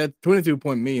because that 22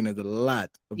 million is a lot.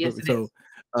 Yes, it is.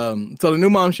 So the new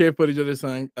mom shared footage of her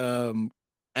son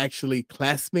actually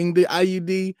clasping the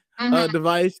IUD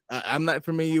device. I'm not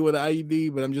familiar with the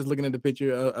IUD, but I'm just looking at the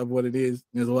picture of what it is.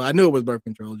 Well, I knew it was birth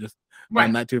control, just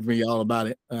I'm not too familiar all about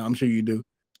it. I'm sure you do.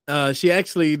 She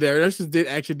actually, the nurses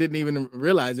didn't even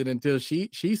realize it until she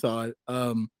saw it.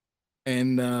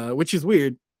 And which is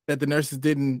weird that the nurses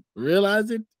didn't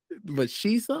realize it, but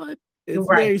she saw it. It's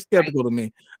very skeptical to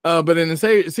me. But in a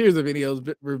series of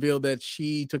videos revealed that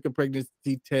she took a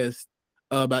pregnancy test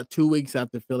about 2 weeks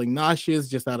after feeling nauseous,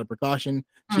 just out of precaution.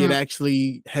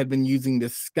 She had been using the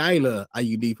Skyla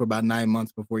IUD for about 9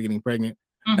 months before getting pregnant,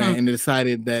 and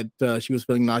decided that she was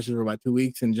feeling nauseous for about 2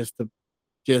 weeks, and just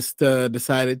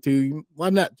decided to,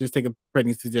 why not just take a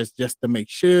pregnancy test just to make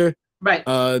sure. Right.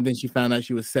 Then she found out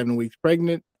she was 7 weeks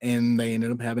pregnant, and they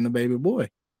ended up having a baby boy.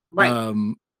 Right.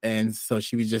 And so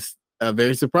she was just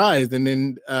very surprised. And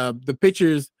then the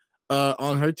pictures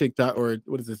on her TikTok, or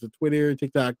what is this, a Twitter,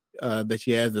 TikTok that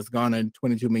she has that's garnered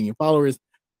 22 million followers,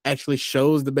 actually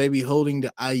shows the baby holding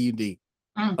the IUD.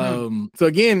 So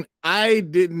again, I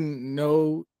didn't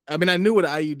know. I mean, I knew what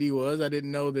an IUD was. I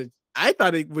didn't know that. I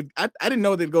thought it would. I didn't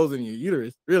know that it goes in your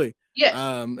uterus, really.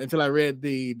 Yeah. Until I read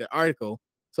the article.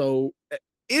 So,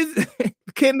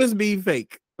 can this be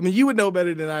fake? I mean, you would know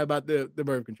better than I about the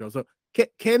birth control. So,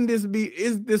 can this be?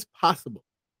 Is this possible?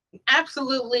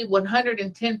 Absolutely,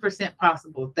 110%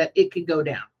 possible that it could go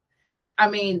down. I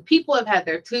mean, people have had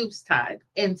their tubes tied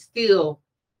and still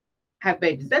have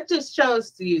babies. That just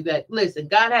shows to you that, listen,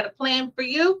 God had a plan for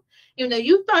you. Even though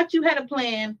you thought you had a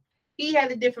plan, He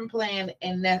had a different plan,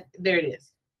 and that there it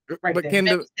is. Right, but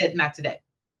there. Said not today.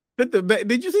 But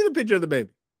did you see the picture of the baby?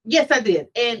 Yes, I did.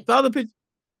 And saw the picture.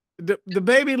 The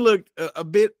baby looked a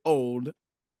bit old,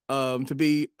 to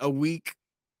be a week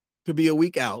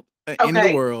out in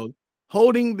the world,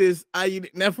 holding this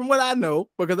IUD. Now, from what I know,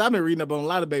 because I've been reading up on a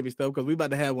lot of baby stuff, because we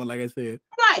about to have one, like I said.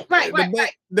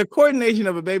 Right. The coordination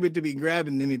of a baby to be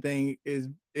grabbing anything is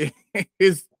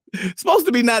supposed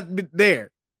to be not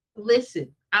there.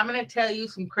 Listen, I'm going to tell you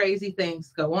some crazy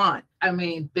things go on. I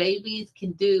mean, babies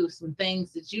can do some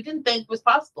things that you didn't think was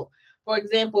possible. For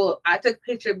example, I took a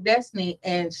picture of Destiny,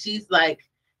 and she's like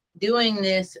doing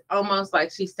this almost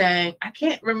like she's saying, I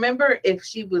can't remember if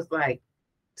she was like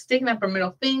sticking up her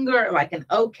middle finger, like an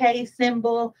okay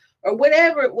symbol or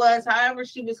whatever it was, however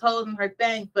she was holding her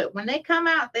thing. But when they come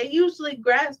out, they usually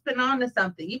grasping onto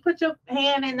something. You put your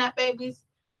hand in that baby's,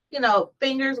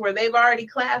 fingers where they've already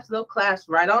clasped, they'll clasp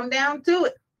right on down to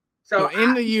it. So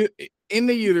in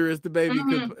the uterus, the baby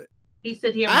could. He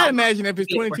said here. I imagine if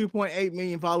it's 22.8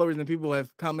 million followers and people have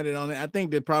commented on it, I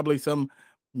think that probably some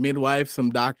midwives, some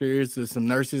doctors, and some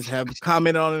nurses have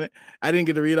commented on it. I didn't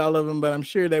get to read all of them, but I'm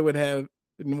sure they would have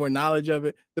more knowledge of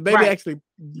it. The baby actually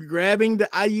grabbing the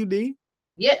IUD.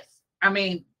 Yes, I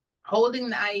mean holding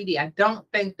the IUD. I don't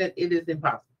think that it is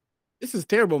impossible. This is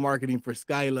terrible marketing for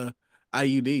Skyla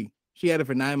IUD. She had it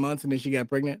for 9 months and then she got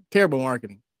pregnant. Terrible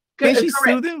marketing. Can she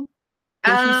sue them?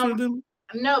 Can she sue them?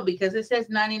 No, because it says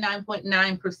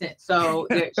 99.9%. So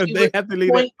she they have to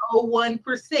leave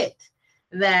 0.01%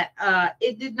 that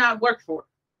it did not work for.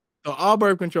 So all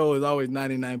birth control is always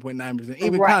 99.9%.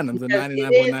 Even condoms are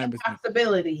 99.9%. It is a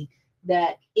possibility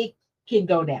that it can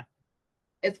go down.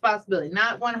 It's a possibility,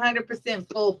 not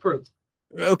 100% foolproof.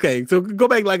 Okay, so go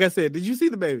back. Like I said, did you see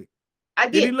the baby? I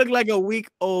did. Did he look like a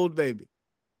week-old baby?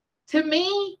 To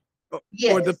me,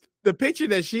 yes. Or the picture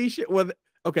that she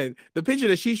the picture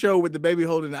that she showed with the baby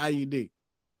holding the IUD,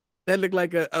 that looked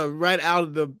like a right out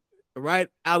of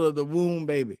the womb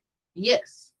baby.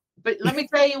 Yes, but let me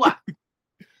tell you what.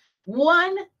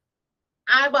 One,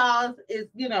 eyeballs is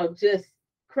just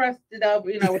crusted up,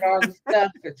 with all the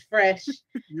stuff. It's fresh.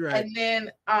 Right. And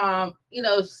then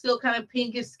still kind of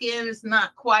pinkish skin. It's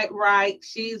not quite right.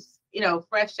 She's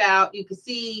fresh out. You can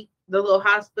see the little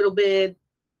hospital bed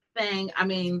thing. I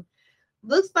mean,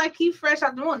 looks like he's fresh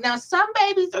out the womb. Now some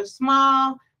babies are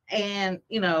small and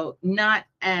not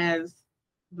as,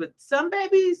 but some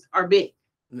babies are big.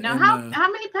 Now how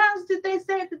many pounds did they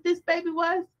say that this baby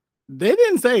was? They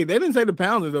didn't say the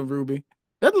pounds of Ruby.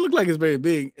 Doesn't look like it's very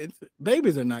big.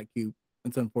 Babies are not cute.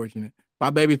 It's unfortunate. My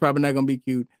baby's probably not gonna be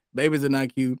cute. Babies are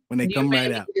not cute when they come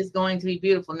right out. It's going to be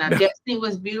beautiful. Now Destiny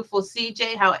was beautiful.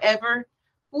 CJ, however,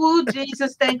 oh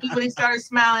Jesus, thank you when he started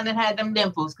smiling and had them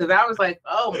dimples, because I was like,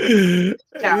 oh,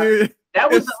 that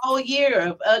was the whole year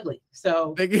of ugly.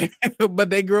 So, but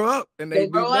they grow up and they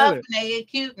grow up and they get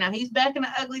cute. Now he's back in the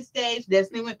ugly stage.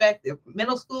 Destiny went back to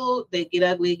middle school. They get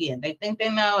ugly again. They think they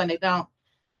know and they don't.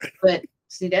 But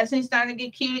see, Destiny's starting to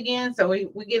get cute again. So we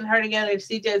getting her together.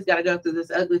 CJ's got to go through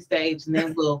this ugly stage, and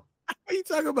then we'll. What are you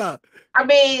talking about? I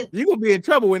mean, you're gonna be in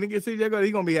trouble when he gets CJ going.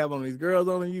 He's gonna be having these girls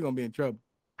on him. You're gonna be in trouble.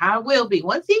 I will be.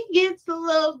 Once he gets to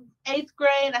little 8th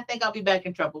grade, I think I'll be back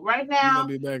in trouble. Right now,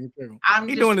 be back in trouble.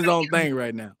 He's doing his own thing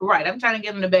right now. Right. I'm trying to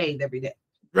get him to bathe every day.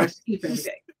 Right. Keep every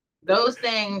day. Those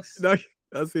things. No,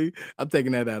 I see. I'm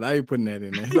taking that out. I ain't putting that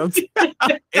in there.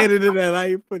 I'm editing that. I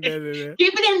ain't putting that in there.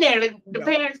 Keep it in there. The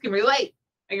parents can relate.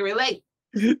 They can relate.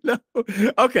 No.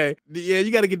 Okay. Yeah, you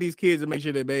got to get these kids to make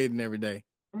sure they're bathing every day.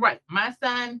 Right. My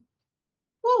son,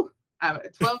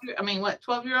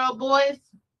 12-year-old boys,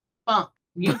 funk.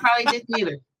 You probably didn't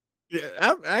either.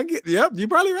 Yeah, I get. Yep, you're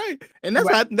probably right. And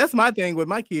that's my thing with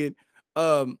my kid.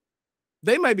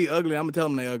 They might be ugly. I'm gonna tell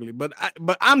them they're ugly, but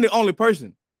I'm the only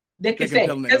person that can say.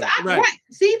 Right.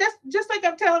 See, that's just like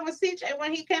I'm telling with CJ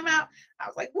when he came out. I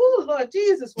was like, "Woo, Lord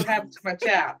Jesus, what happened to my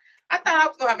child?" I thought I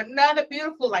was gonna have another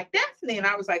beautiful like Destiny, and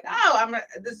I was like, "Oh,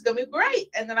 this is gonna be great."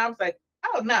 And then I was like,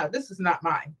 "Oh no, this is not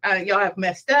mine. Y'all have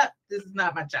messed up. This is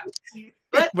not my child."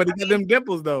 But he got them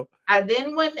dimples though. And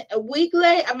then when a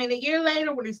year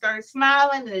later, when he started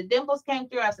smiling and the dimples came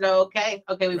through, I said, "Oh, okay,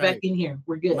 we're back in here.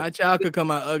 We're good." My child could come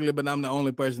out ugly, but I'm the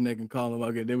only person that can call them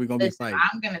ugly. Then we're gonna be fighting.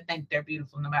 I'm gonna think they're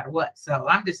beautiful no matter what. So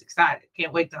I'm just excited.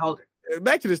 Can't wait to hold her.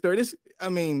 Back to the story.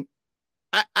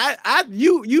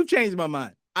 You changed my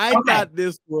mind. I thought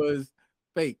this was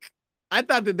fake. I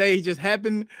thought that they just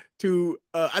happened to.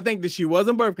 I think that she was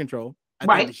on birth control. I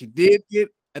think that she did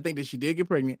get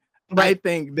pregnant. Right. I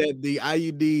think that the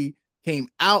IUD came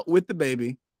out with the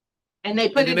baby, and they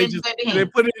put it in the baby's hand. They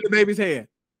put it in the baby's hand.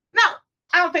 No,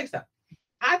 I don't think so.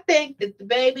 I think that the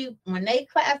baby, when they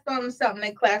clasped onto something,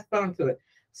 they clasped onto it.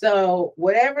 So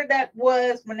whatever that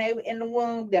was when they were in the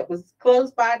womb, that was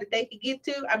close by that they could get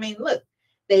to. I mean, look,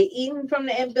 they eating from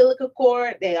the umbilical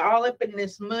cord. They all up in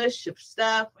this mush of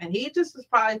stuff, and he just was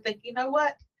probably thinking, you know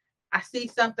what? I see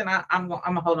something. I'm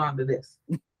gonna hold on to this.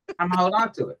 I'm gonna hold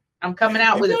on to it. I'm coming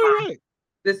out with it. Right.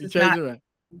 This is not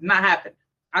happening.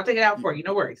 I'll take it out for you.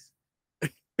 No worries.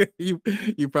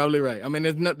 You're probably right. I mean,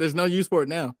 there's no use for it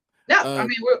now. No,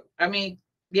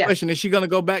 yeah. Question: is she gonna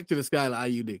go back to the Skyla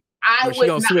IUD? Or she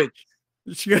gonna switch?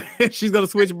 She's gonna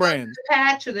switch brands. The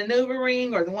patch or the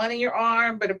NuvaRing or the one in your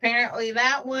arm, but apparently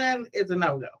that one is a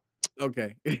no-go.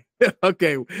 Okay.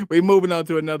 Okay. We're moving on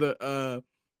to another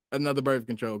birth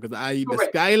control because the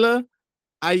Skyla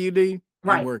IUD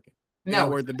not working. No,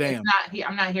 worth the damn.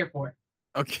 I'm not here for it.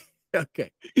 Okay. Okay.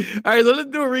 All right. So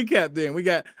let's do a recap then. We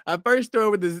got our first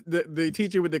story with the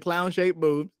teacher with the clown-shaped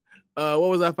boobs. What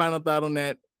was our final thought on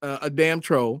that? A damn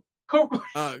troll.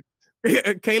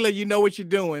 Kayla, you know what you're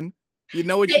doing. You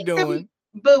know what you're doing.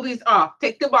 Boobies off.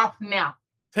 Take them off now.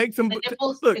 Take some. The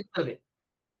nipples, look. look.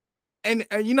 And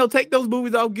take those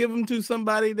boobies off, give them to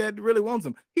somebody that really wants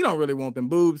them. He don't really want them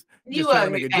boobs. You Just trying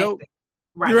to make a joke.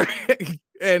 Right.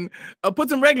 And put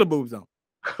some regular boobs on.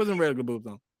 Put some regular boobs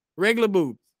on. Regular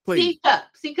boobs, please.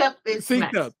 C cup is C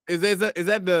cup. Is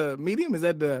that the medium? Is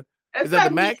that the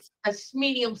max? A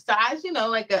medium size,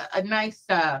 like a nice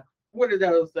what are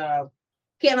those?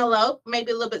 Cantaloupe,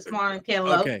 maybe a little bit smaller than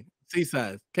cantaloupe. Okay. C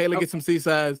size. Kayla, get some C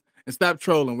size and stop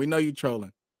trolling. We know you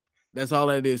trolling. That's all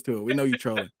that is to it. We know you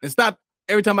trolling. And stop.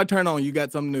 Every time I turn on, you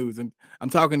got some news. And I'm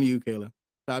talking to you, Kayla.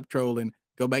 Stop trolling.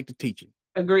 Go back to teaching.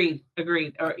 Agreed.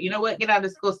 Or you know what? Get out of the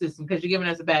school system because you're giving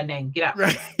us a bad name. Get out.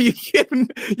 Right. You giving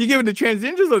the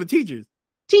transgenders or the teachers?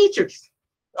 Teachers.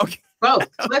 Okay. Both.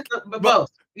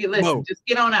 Both. Listen, Both. Just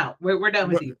get on out. We're done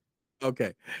with you.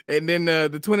 Okay. And then the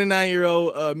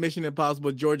 29-year-old Mission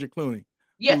Impossible Georgia Clooney.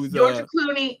 Yes, Georgia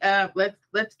Clooney.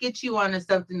 Let's get you on to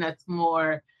something that's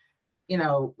more.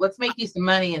 Let's make you some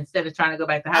money instead of trying to go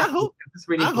back to high school.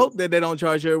 I hope that they don't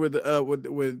charge her with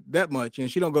that much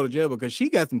and she don't go to jail because she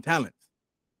got some talents.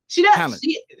 She does. Talent.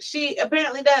 She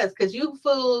apparently does because you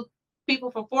fooled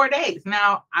people for 4 days.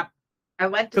 Now I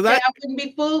like to say I wouldn't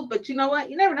be fooled, but you know what?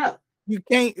 You never know. You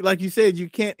can't, like you said, you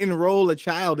can't enroll a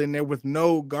child in there with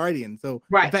no guardian. So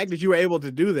the fact that you were able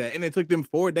to do that and it took them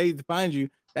 4 days to find you,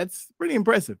 that's pretty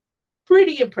impressive.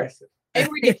 Pretty impressive and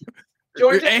ridiculous.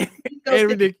 Georgia and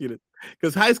ridiculous.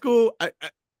 Because high school,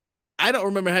 I don't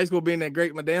remember high school being that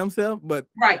great my damn self, but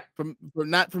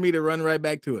not for me to run right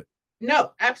back to it.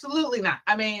 No, absolutely not.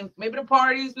 I mean, maybe the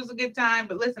parties was a good time,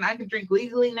 but listen, I can drink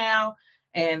legally now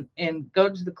and go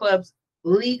to the clubs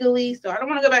legally. So I don't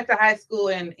want to go back to high school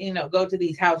and go to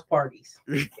these house parties.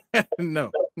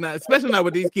 No, especially not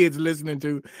what these kids listening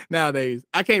to nowadays.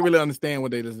 I can't really understand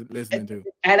what they're listening to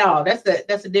at all. That's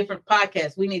a different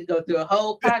podcast. We need to go through a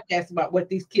whole podcast about what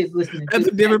these kids listening to. That's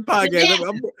a different podcast.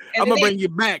 I'm gonna bring you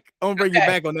back. I'm gonna bring you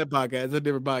back on that podcast. It's a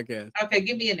different podcast. Okay,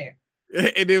 get me in there.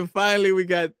 And then finally, we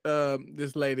got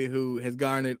this lady who has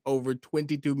garnered over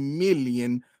 22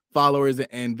 million followers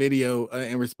and video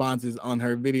and responses on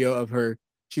her video of her.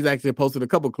 She's actually posted a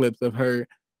couple clips of her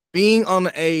being on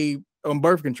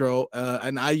birth control,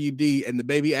 an IUD, and the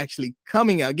baby actually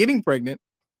coming out, getting pregnant,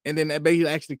 and then that baby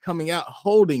actually coming out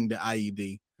holding the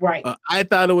IUD. Right. I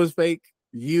thought it was fake.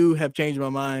 You have changed my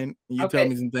mind. You tell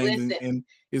me some things, and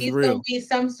it's he's real. Gonna be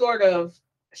some sort of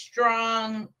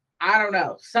strong. I don't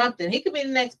know, something. He could be the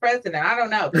next president. I don't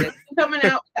know. But if you're coming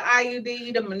out with the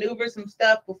IUD to maneuver some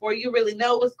stuff before you really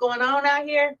know what's going on out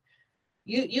here,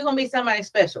 you're going to be somebody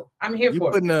special. I'm here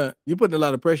for it. You're putting a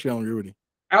lot of pressure on Rudy.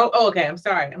 Oh, okay. I'm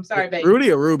sorry, baby. Rudy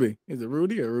or Ruby? Is it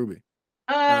Rudy or Ruby?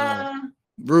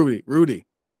 Rudy.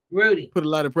 Put a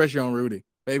lot of pressure on Rudy.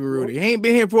 Baby Rudy. He ain't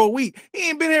been here for a week. He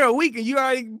ain't been here a week and you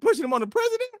already pushing him on the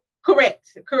president? Correct.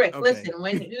 Okay. Listen,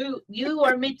 when you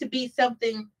are meant to be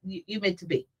something, you meant to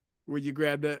be. When you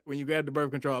grab the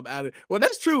birth control, I'm out of it. Well,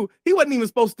 that's true. He wasn't even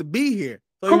supposed to be here.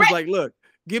 So he was like, look,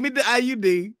 give me the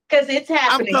IUD. Because it's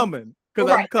happening. I'm coming. I'm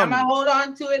going to hold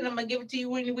on to it and I'm going to give it to you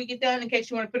when we get done in case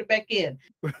you want to put it back in.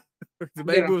 The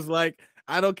baby was like,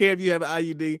 I don't care if you have an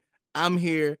IUD. I'm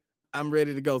here. I'm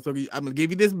ready to go. So I'm going to give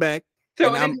you this back.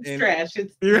 Throw it in the trash.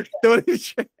 Throw it in the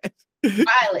trash.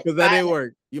 Violet. Because that didn't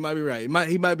work. You might be right.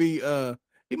 He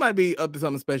might be up to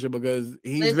something special because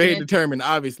he's very determined,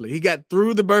 obviously. He got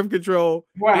through the birth control,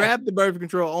 grabbed the birth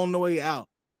control on the way out.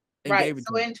 Right.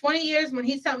 So in 20 years, when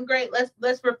he's something great,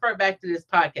 let's refer back to this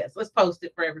podcast. Let's post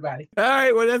it for everybody. All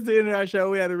right. Well, that's the end of our show.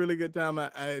 We had a really good time. I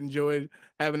enjoyed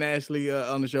having Ashley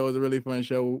on the show. It was a really fun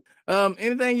show.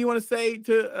 Anything you want to say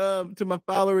to my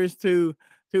followers, to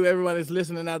everyone that's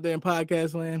listening out there in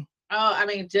podcast land? Oh, I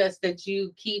mean, just that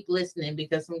you keep listening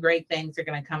because some great things are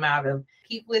going to come out of.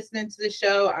 Keep listening to the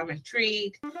show. I'm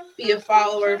intrigued. Be a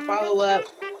follower, follow up.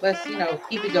 Let's,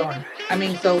 keep it going. I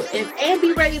mean, and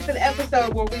be ready for the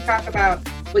episode where we talk about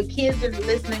what kids are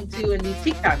listening to in these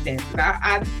TikTok dances.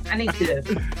 I need to.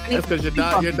 That's because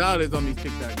your daughter's on these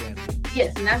TikTok dances.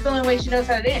 Yes, and that's the only way she knows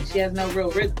how to dance. She has no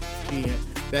real rhythm.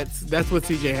 That's what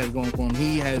CJ has going for him.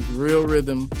 He has real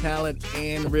rhythm, talent,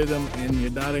 and rhythm, and your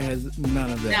daughter has none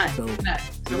of that. None.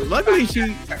 So luckily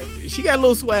she got a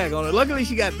little swag on her. Luckily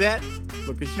she got that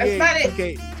because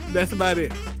that's about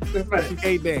it. She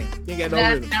can't dance. She ain't got no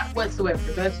rhythm. Not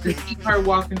whatsoever. Let's just keep her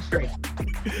walking straight.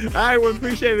 All right, we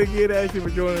appreciate it again, Ashley,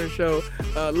 for joining the show.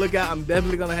 Look out, I'm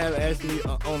definitely gonna have Ashley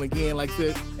on again like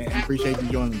this, and appreciate you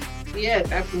joining me. Yes,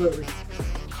 absolutely.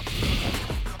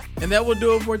 And that will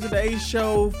do it for today's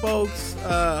show, folks.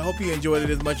 Hope you enjoyed it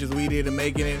as much as we did in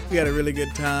making it. We had a really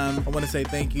good time. I want to say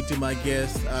thank you to my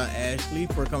guest, Ashley,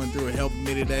 for coming through and helping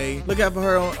me today. Look out for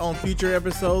her on future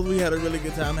episodes. We had a really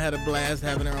good time. I had a blast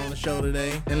having her on the show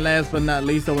today. And last but not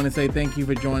least, I want to say thank you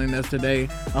for joining us today.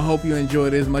 I hope you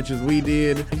enjoyed it as much as we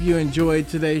did. If you enjoyed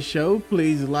today's show,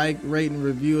 please like, rate, and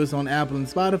review us on Apple and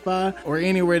Spotify or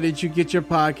anywhere that you get your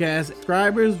podcast.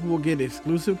 Subscribers will get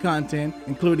exclusive content,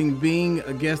 including being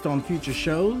a guest on future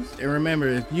shows. And remember,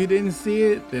 if you didn't see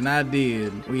it, then I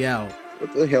did. We out.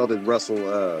 What the hell did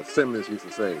Russell Simmons used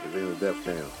to say at the end of Def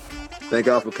Jam? Thank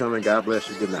y'all for coming. God bless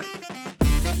you. Good night.